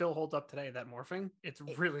effect still holds up today, that morphing. It's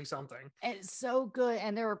really something. And it's so good.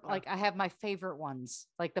 And there were like, I have my favorite ones,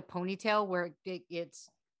 like the ponytail where it's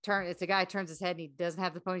a guy turns his head and he doesn't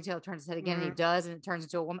have the ponytail, turns his head again and he does, and it turns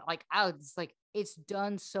into a woman. Like, it's like it's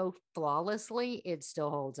done so flawlessly, it still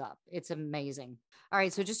holds up. It's amazing. All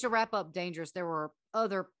right, so just to wrap up Dangerous, there were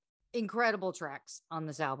other incredible tracks on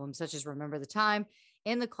this album, such as Remember the Time,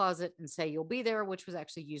 In the Closet, and Say You'll Be There, which was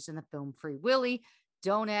actually used in the film Free Willy.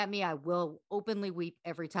 Don't At Me, I will openly weep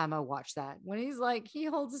every time I watch that. When he's like, he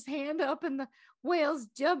holds his hand up and the whale's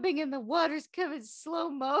jumping and the water's coming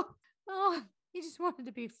slow-mo. Oh, he just wanted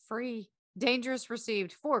to be free. Dangerous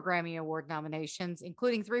received 4 Grammy Award nominations,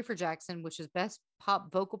 including 3 for Jackson, which is Best Pop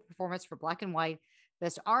Vocal Performance for Black and White,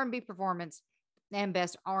 Best R&B Performance, and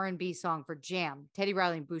Best R&B Song for Jam. Teddy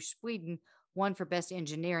Riley and Bruce Sweden won for Best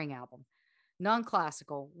Engineering Album.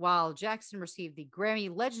 Non-classical, while Jackson received the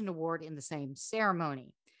Grammy Legend Award in the same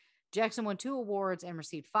ceremony. Jackson won 2 awards and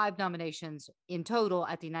received 5 nominations in total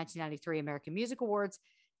at the 1993 American Music Awards.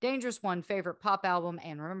 Dangerous won Favorite Pop Album,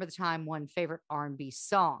 and Remember the Time won Favorite R&B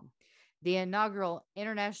Song. The inaugural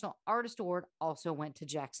International Artist Award also went to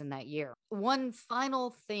Jackson that year. One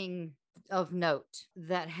final thing of note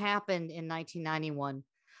that happened in 1991,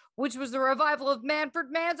 which was the revival of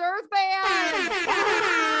Manfred Mann's Earth Band.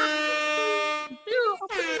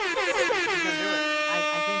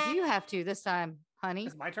 I think you have to this time, honey.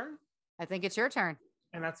 It's my turn, I think it's your turn.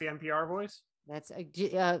 and that's the NPR voice. That's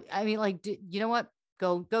I mean, like, you know what?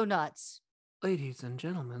 Go nuts. Ladies and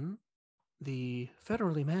gentlemen, the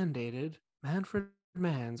federally mandated Manfred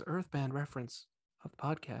Mann's Earth Band reference of the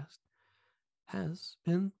podcast has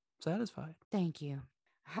been satisfied. Thank you.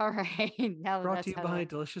 All right. Now that Brought that's to you out of by the way.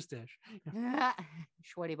 Delicious Dish.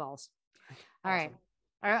 Sweaty balls. All right.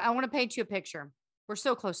 I want to paint you a picture. We're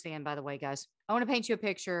so close to the end, by the way, guys. I want to paint you a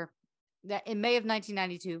picture that in May of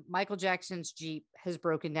 1992, Michael Jackson's Jeep has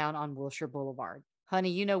broken down on Wilshire Boulevard.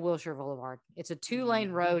 Honey, you know Wilshire Boulevard. It's a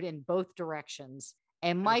 2-lane road in both directions.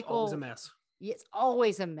 And It's Michael, always a mess. it's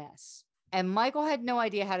always a mess. And Michael had no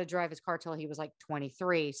idea how to drive his car till he was like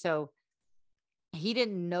 23. So he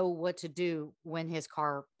didn't know what to do when his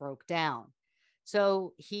car broke down.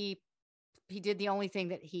 So he did the only thing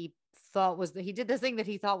that he thought was he did the thing that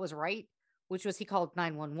he thought was right, which was he called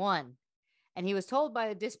 911. And he was told by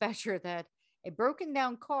a dispatcher that a broken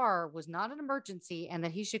down car was not an emergency and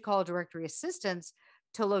that he should call directory assistance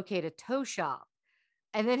to locate a tow shop.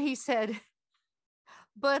 And then he said,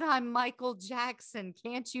 "But I'm Michael Jackson.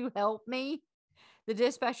 Can't you help me?" The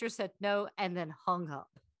dispatcher said no and then hung up.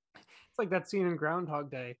 It's like that scene in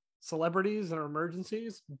Groundhog Day. Celebrities and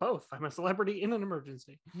emergencies, both. I'm a celebrity in an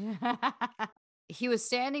emergency. He was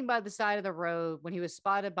standing by the side of the road when he was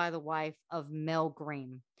spotted by the wife of Mel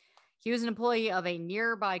Green. He was an employee of a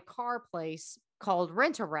nearby car place called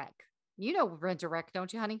Rent-A-Wreck. You know Rent-A-Wreck,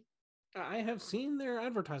 don't you, honey? I have seen their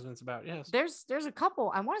advertisements about, yes. There's a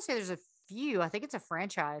couple. I want to say there's a few. I think it's a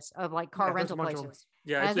franchise of like car Yeah, there's a rental bunch of them. places.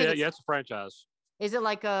 Yeah, I it's, think yeah, it's- it's a franchise. Is it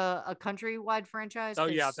like a countrywide franchise? Oh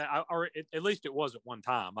yeah, 'Cause- at least it was at one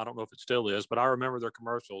time. I don't know if it still is, but I remember their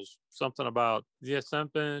commercials. Something about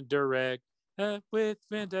something direct with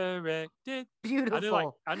directed.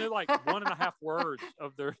 Beautiful. I knew like 1.5 words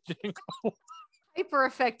of their jingle. Hyper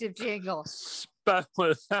effective jingle. That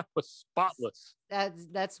was spotless.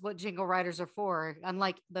 That's what jingle writers are for.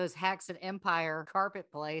 Unlike those hacks at Empire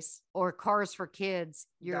Carpet Place or Cars for Kids,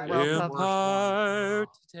 you're That welcome. Empire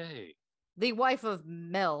today. The wife of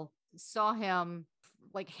Mel saw him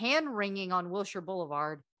like hand wringing on Wilshire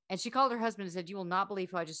Boulevard, and she called her husband and said, "You will not believe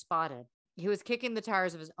who I just spotted. He was kicking the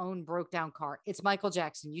tires of his own broke down car. It's Michael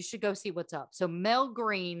Jackson. You should go see what's up." So Mel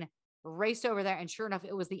Green raced over there, and sure enough,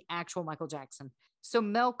 it was the actual Michael Jackson. So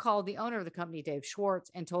Mel called the owner of the company, Dave Schwartz,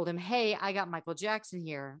 and told him, "Hey, I got Michael Jackson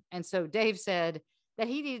here." And so Dave said that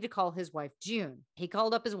he needed to call his wife, June. He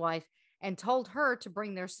called up his wife and told her to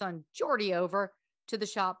bring their son, Jordy, over to the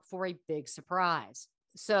shop for a big surprise.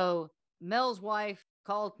 So Mel's wife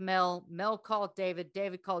called Mel. Mel called David.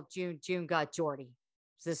 David called June. June got Jordy.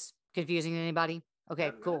 Is this confusing to anybody? Okay,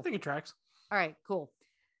 I cool. think it tracks. All right, cool.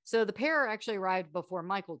 So the pair actually arrived before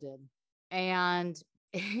Michael did. And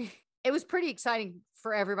it was pretty exciting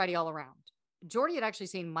for everybody all around. Jordy had actually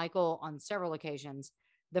seen Michael on several occasions.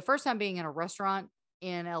 The first time being in a restaurant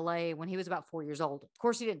in LA when he was about 4 years old. Of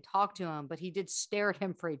course, he didn't talk to him, but he did stare at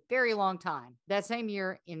him for a very long time. That same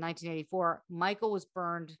year in 1984, Michael was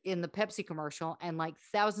burned in the Pepsi commercial, and like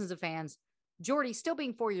thousands of fans, Jordy, still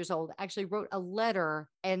being 4 years old, actually wrote a letter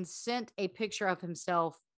and sent a picture of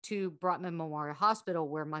himself to Brotman Memorial Hospital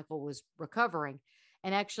where Michael was recovering,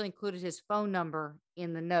 and actually included his phone number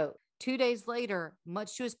in the note. 2 days later,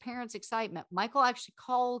 much to his parents' excitement, Michael actually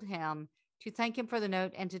called him to thank him for the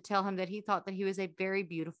note and to tell him that he thought that he was a very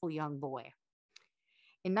beautiful young boy.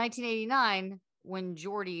 In 1989, when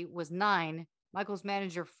Jordy was 9, Michael's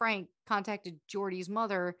manager, Frank, contacted Jordy's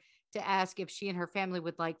mother to ask if she and her family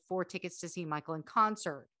would like 4 tickets to see Michael in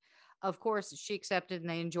concert. Of course, she accepted and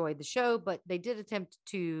they enjoyed the show, but they did attempt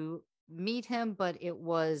to meet him, but it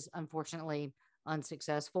was unfortunately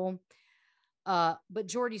unsuccessful. But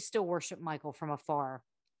Geordie still worshiped Michael from afar.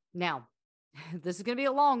 Now, this is going to be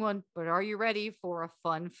a long one, but are you ready for a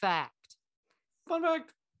fun fact? Fun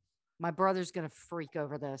fact. My brother's going to freak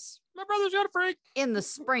over this. My brother's got a freak. In the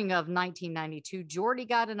spring of 1992, Geordie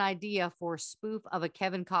got an idea for a spoof of a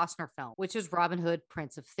Kevin Costner film, which is Robin Hood,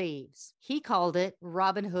 Prince of Thieves. He called it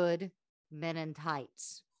Robin Hood Men in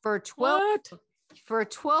Tights. For a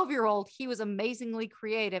 12-year-old, he was amazingly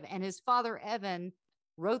creative, and his father, Evan,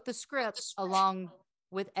 wrote the script along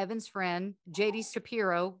with Evan's friend, J.D.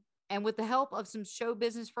 Shapiro, and with the help of some show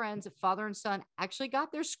business friends, father and son actually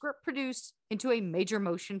got their script produced into a major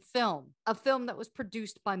motion film, a film that was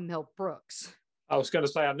produced by Mel Brooks. I was going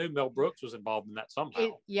to say, I knew Mel Brooks was involved in that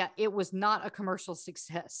somehow. It was not a commercial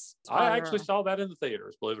success. I actually saw that in the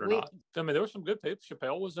theaters, believe it or not. I mean, there were some good people.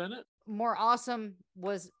 Chappelle was in it. More awesome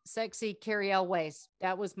was sexy Carrie Elways.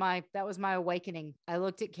 That was my awakening. I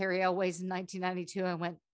looked at Carrie Elways in 1992 and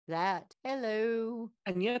went, hello.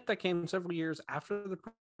 And yet that came several years after The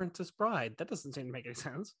Princess Bride. That doesn't seem to make any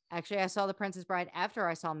sense. Actually, I saw The Princess Bride after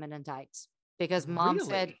I saw Men in Tights because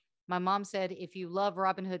my mom said, if you love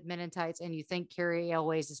Robin Hood Men in Tights and you think Carrie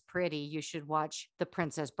Elways is pretty, you should watch The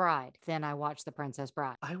Princess Bride. Then I watched The Princess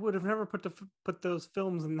Bride. I would have never put those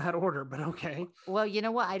films in that order, but okay. Well, you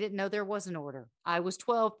know what? I didn't know there was an order. I was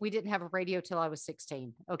 12. We didn't have a radio till I was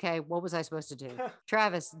 16. Okay. What was I supposed to do?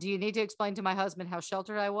 Travis, do you need to explain to my husband how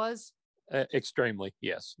sheltered I was? Extremely,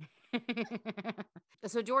 yes.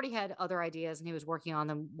 So Geordie had other ideas and he was working on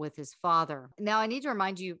them with his father. Now, I need to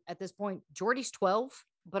remind you at this point, Geordie's 12,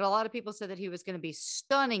 but a lot of people said that he was going to be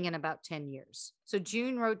stunning in about 10 years. So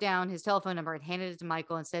June wrote down his telephone number and handed it to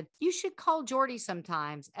Michael and said, you should call Geordie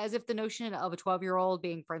sometimes, as if the notion of a 12-year-old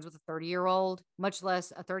being friends with a 30-year-old, much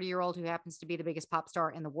less a 30-year-old who happens to be the biggest pop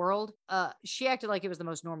star in the world. She acted like it was the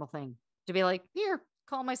most normal thing to be like, here,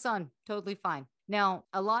 call my son. Totally fine. Now,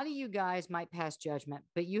 a lot of you guys might pass judgment,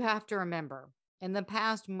 but you have to remember, in the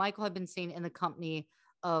past, Michael had been seen in the company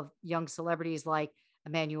of young celebrities like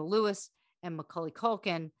Emmanuel Lewis and Macaulay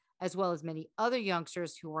Culkin, as well as many other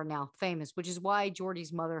youngsters who are now famous, which is why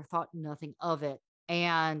Geordie's mother thought nothing of it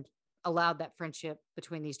and allowed that friendship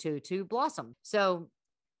between these two to blossom. So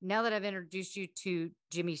now that I've introduced you to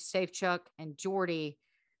Jimmy Safechuck and Geordie,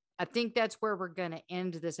 I think that's where we're going to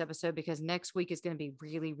end this episode because next week is going to be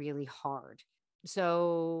really, really hard.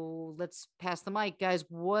 So let's pass the mic, guys.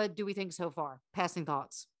 What do we think so far? Passing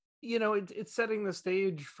thoughts. You know, it's setting the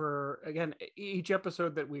stage for, again, each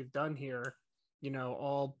episode that we've done here, you know,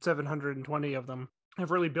 all 720 of them have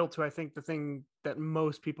really built to, I think, the thing that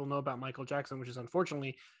most people know about Michael Jackson, which is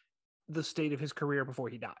unfortunately the state of his career before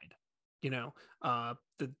he died. You know,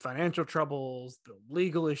 the financial troubles, the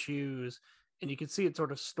legal issues, and you can see it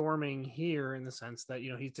sort of storming here in the sense that,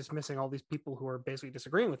 you know, he's dismissing all these people who are basically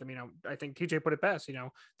disagreeing with him. You know, I think TJ put it best, you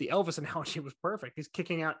know, the Elvis analogy was perfect. He's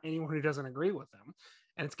kicking out anyone who doesn't agree with him.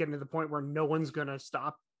 And it's getting to the point where no one's going to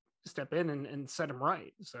step in and set him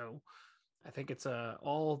right. So I think it's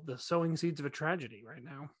all the sowing seeds of a tragedy right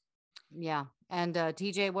now. Yeah. And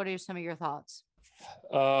TJ, what are some of your thoughts?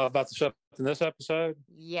 About the stuff in this episode?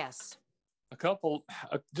 Yes.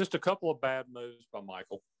 Just a couple of bad moves by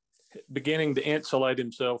Michael. Beginning to insulate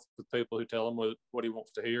himself with people who tell him what he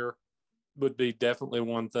wants to hear would be definitely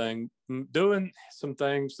one thing. Doing some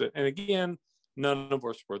things that, and again, none of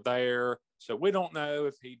us were there, so we don't know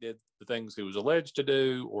if he did the things he was alleged to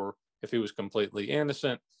do or if he was completely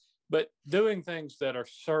innocent, but doing things that are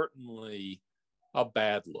certainly a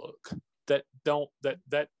bad look, that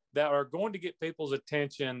are going to get people's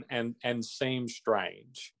attention and seem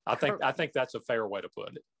strange. I think that's a fair way to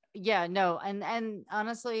put it. Yeah, no. And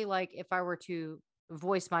honestly, like if I were to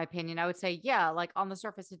voice my opinion, I would say, yeah, like on the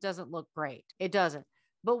surface, it doesn't look great. It doesn't,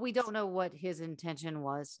 but we don't know what his intention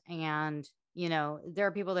was. And, you know, there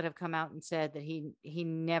are people that have come out and said that he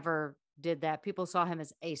never did that. People saw him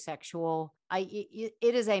as asexual. It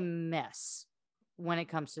is a mess when it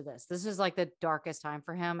comes to this. This is like the darkest time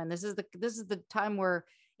for him. And this is the time where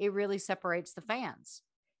it really separates the fans.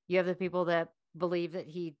 You have the people that believe that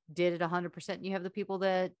he did it 100%. And you have the people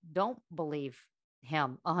that don't believe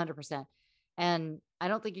him 100%. And I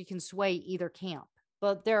don't think you can sway either camp,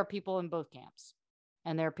 but there are people in both camps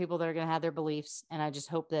and there are people that are going to have their beliefs. And I just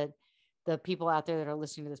hope that the people out there that are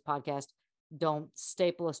listening to this podcast don't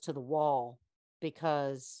staple us to the wall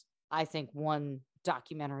because I think one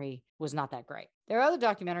documentary was not that great. There are other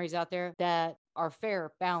documentaries out there that are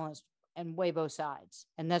fair, balanced, and weigh both sides.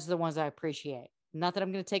 And that's the ones I appreciate. Not that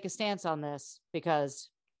I'm going to take a stance on this because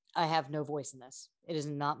I have no voice in this. It is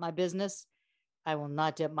not my business. I will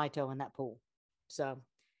not dip my toe in that pool. So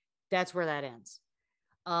that's where that ends.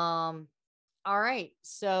 All right.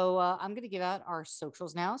 So I'm going to give out our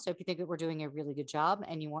socials now. So if you think that we're doing a really good job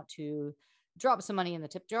and you want to drop some money in the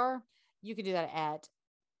tip jar, you can do that at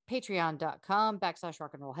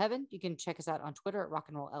patreon.com/rock and roll heaven. You can check us out on Twitter at rock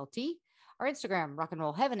and roll LT, our Instagram, rock and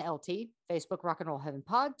roll heaven LT, Facebook, rock and roll heaven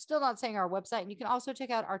pod. Still not saying our website. And you can also check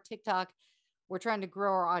out our TikTok. We're trying to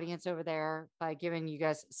grow our audience over there by giving you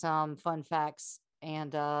guys some fun facts.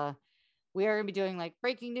 And we are going to be doing like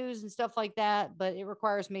breaking news and stuff like that, but it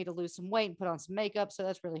requires me to lose some weight and put on some makeup. So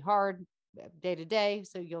that's really hard day to day.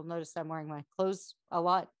 So you'll notice I'm wearing my clothes a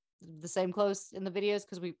lot, the same clothes in the videos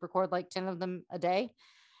because we record like 10 of them a day.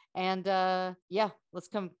 And yeah, let's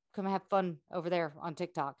come have fun over there on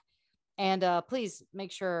TikTok. And please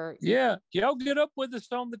make sure. Yeah, y'all get up with us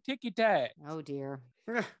on the ticky tack. Oh, dear.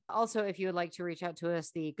 Also, if you would like to reach out to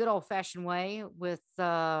us the good old fashioned way with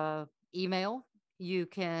email, you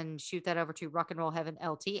can shoot that over to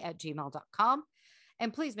rockandrollheavenlt@gmail.com.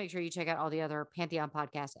 And please make sure you check out all the other Pantheon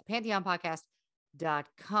podcasts at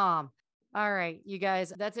pantheonpodcast.com. All right, you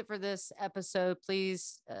guys, that's it for this episode.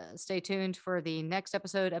 Please stay tuned for the next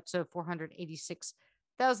episode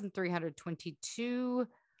 486,322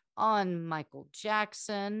 on Michael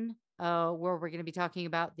Jackson, where we're going to be talking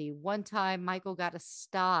about the one time Michael got a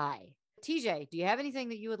sty. TJ, do you have anything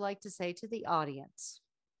that you would like to say to the audience?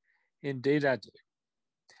 Indeed, I do.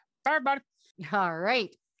 Bye, everybody. All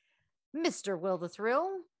right, Mr. Will the Thrill.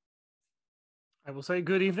 I will say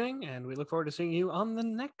good evening, and we look forward to seeing you on the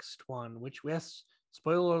next one, which, yes,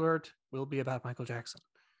 spoiler alert, will be about Michael Jackson.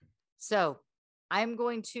 So I'm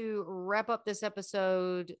going to wrap up this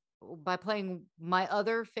episode by playing my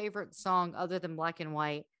other favorite song other than Black and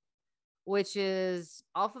White, which is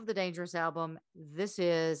off of the Dangerous album. This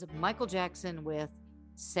is Michael Jackson with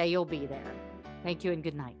Say You'll Be There. Thank you and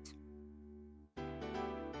good night.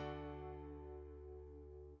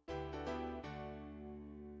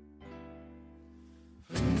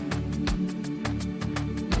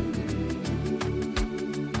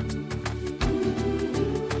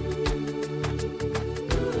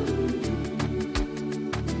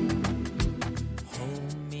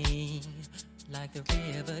 Hold me like the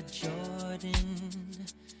river Jordan,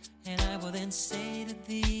 and I will then say to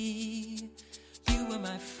thee, you are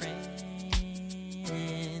my friend.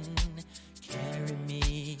 Carry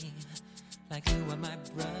me like you are my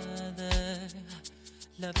brother.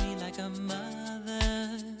 Love me like a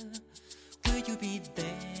mother. Will you be there?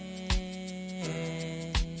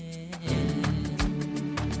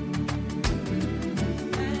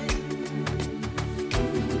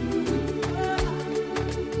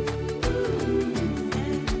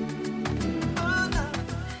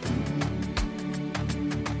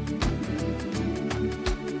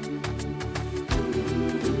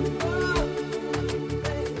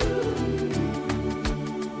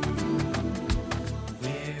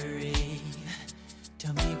 Weary,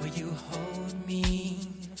 tell me will you hold me?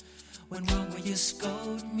 When wrong will you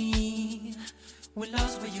scold me? When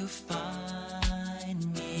lost will you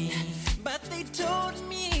find me? But they told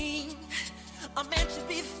me a man should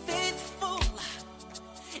be faithful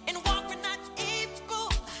and walk when not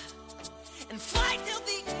able and fight till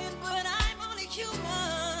the end, but I'm only human.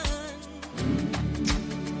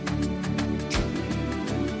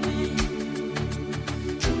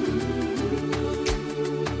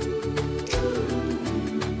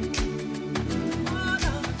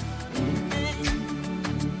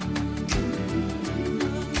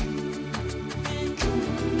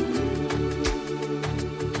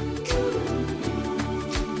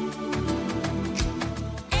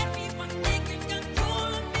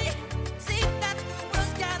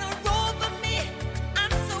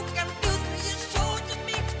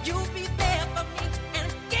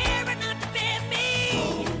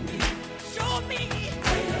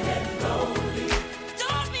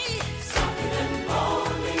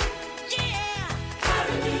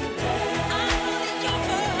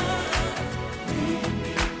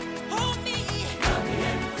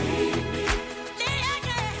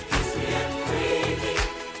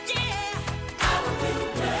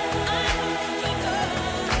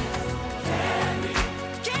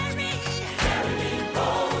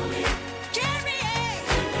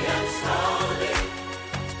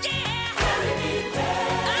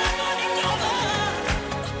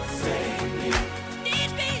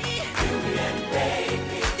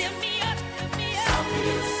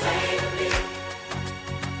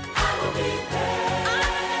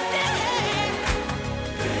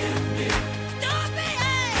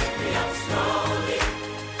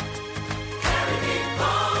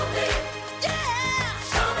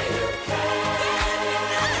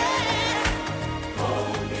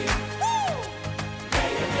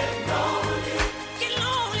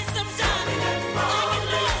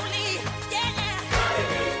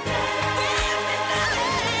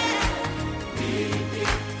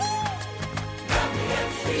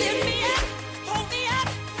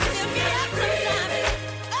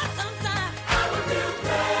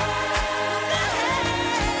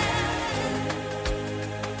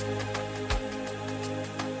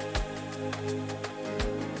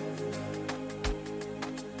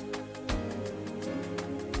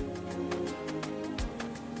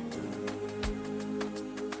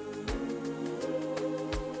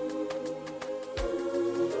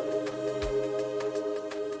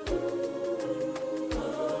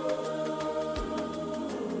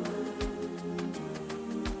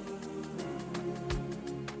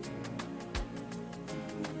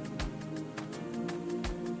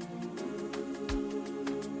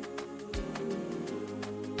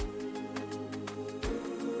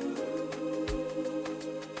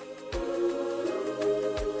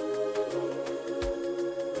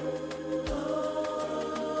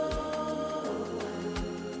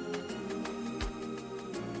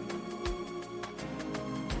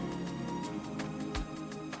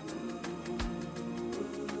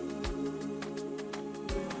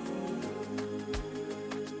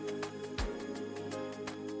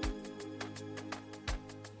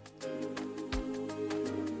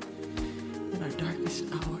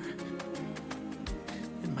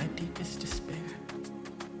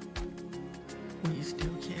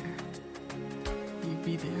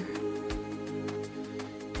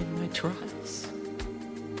 trials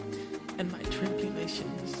and my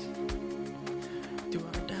tribulations, through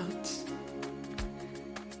our doubts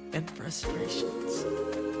and frustrations,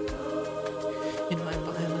 in my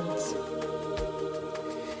violence,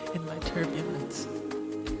 in my turbulence,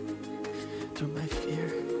 through my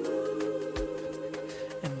fear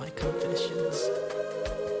and my confessions,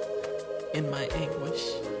 in my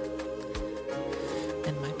anguish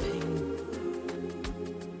and my pain,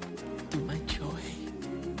 through my joy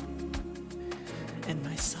and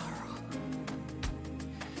my sorrow,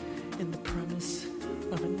 in the promise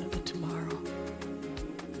of another tomorrow.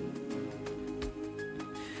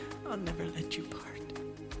 I'll never let you part,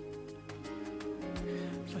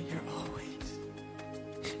 for you're always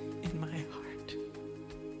in my heart.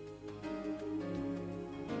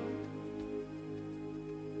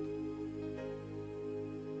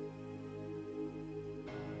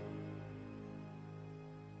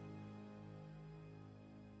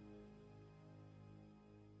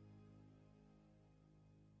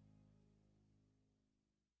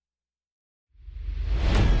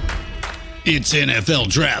 It's NFL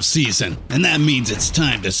draft season, and that means it's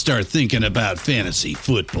time to start thinking about fantasy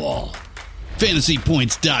football.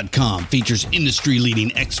 FantasyPoints.com features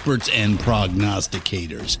industry-leading experts and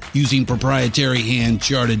prognosticators using proprietary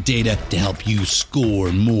hand-charted data to help you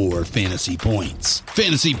score more fantasy points.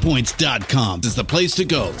 FantasyPoints.com is the place to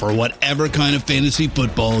go for whatever kind of fantasy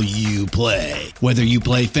football you play. Whether you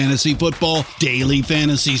play fantasy football, daily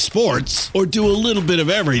fantasy sports, or do a little bit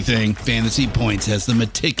of everything, Fantasy Points has the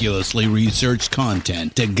meticulously researched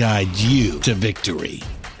content to guide you to victory.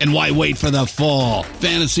 And why wait for the fall?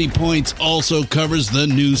 Fantasy Points also covers the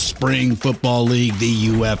new spring football league, the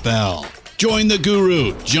UFL. Join the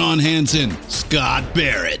guru, John Hansen, Scott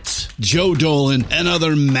Barrett, Joe Dolan, and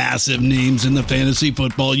other massive names in the fantasy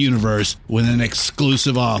football universe with an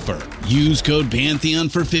exclusive offer. Use code Pantheon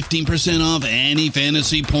for 15% off any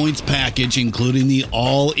Fantasy Points package, including the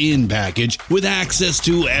all-in package, with access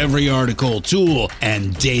to every article, tool,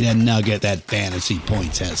 and data nugget that Fantasy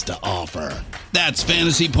Points has to offer. That's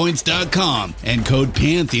FantasyPoints.com and code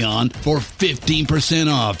Pantheon for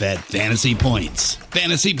 15% off at Fantasy Points.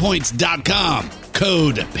 FantasyPoints.com,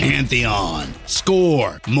 code Pantheon.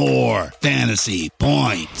 Score more fantasy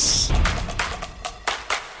points.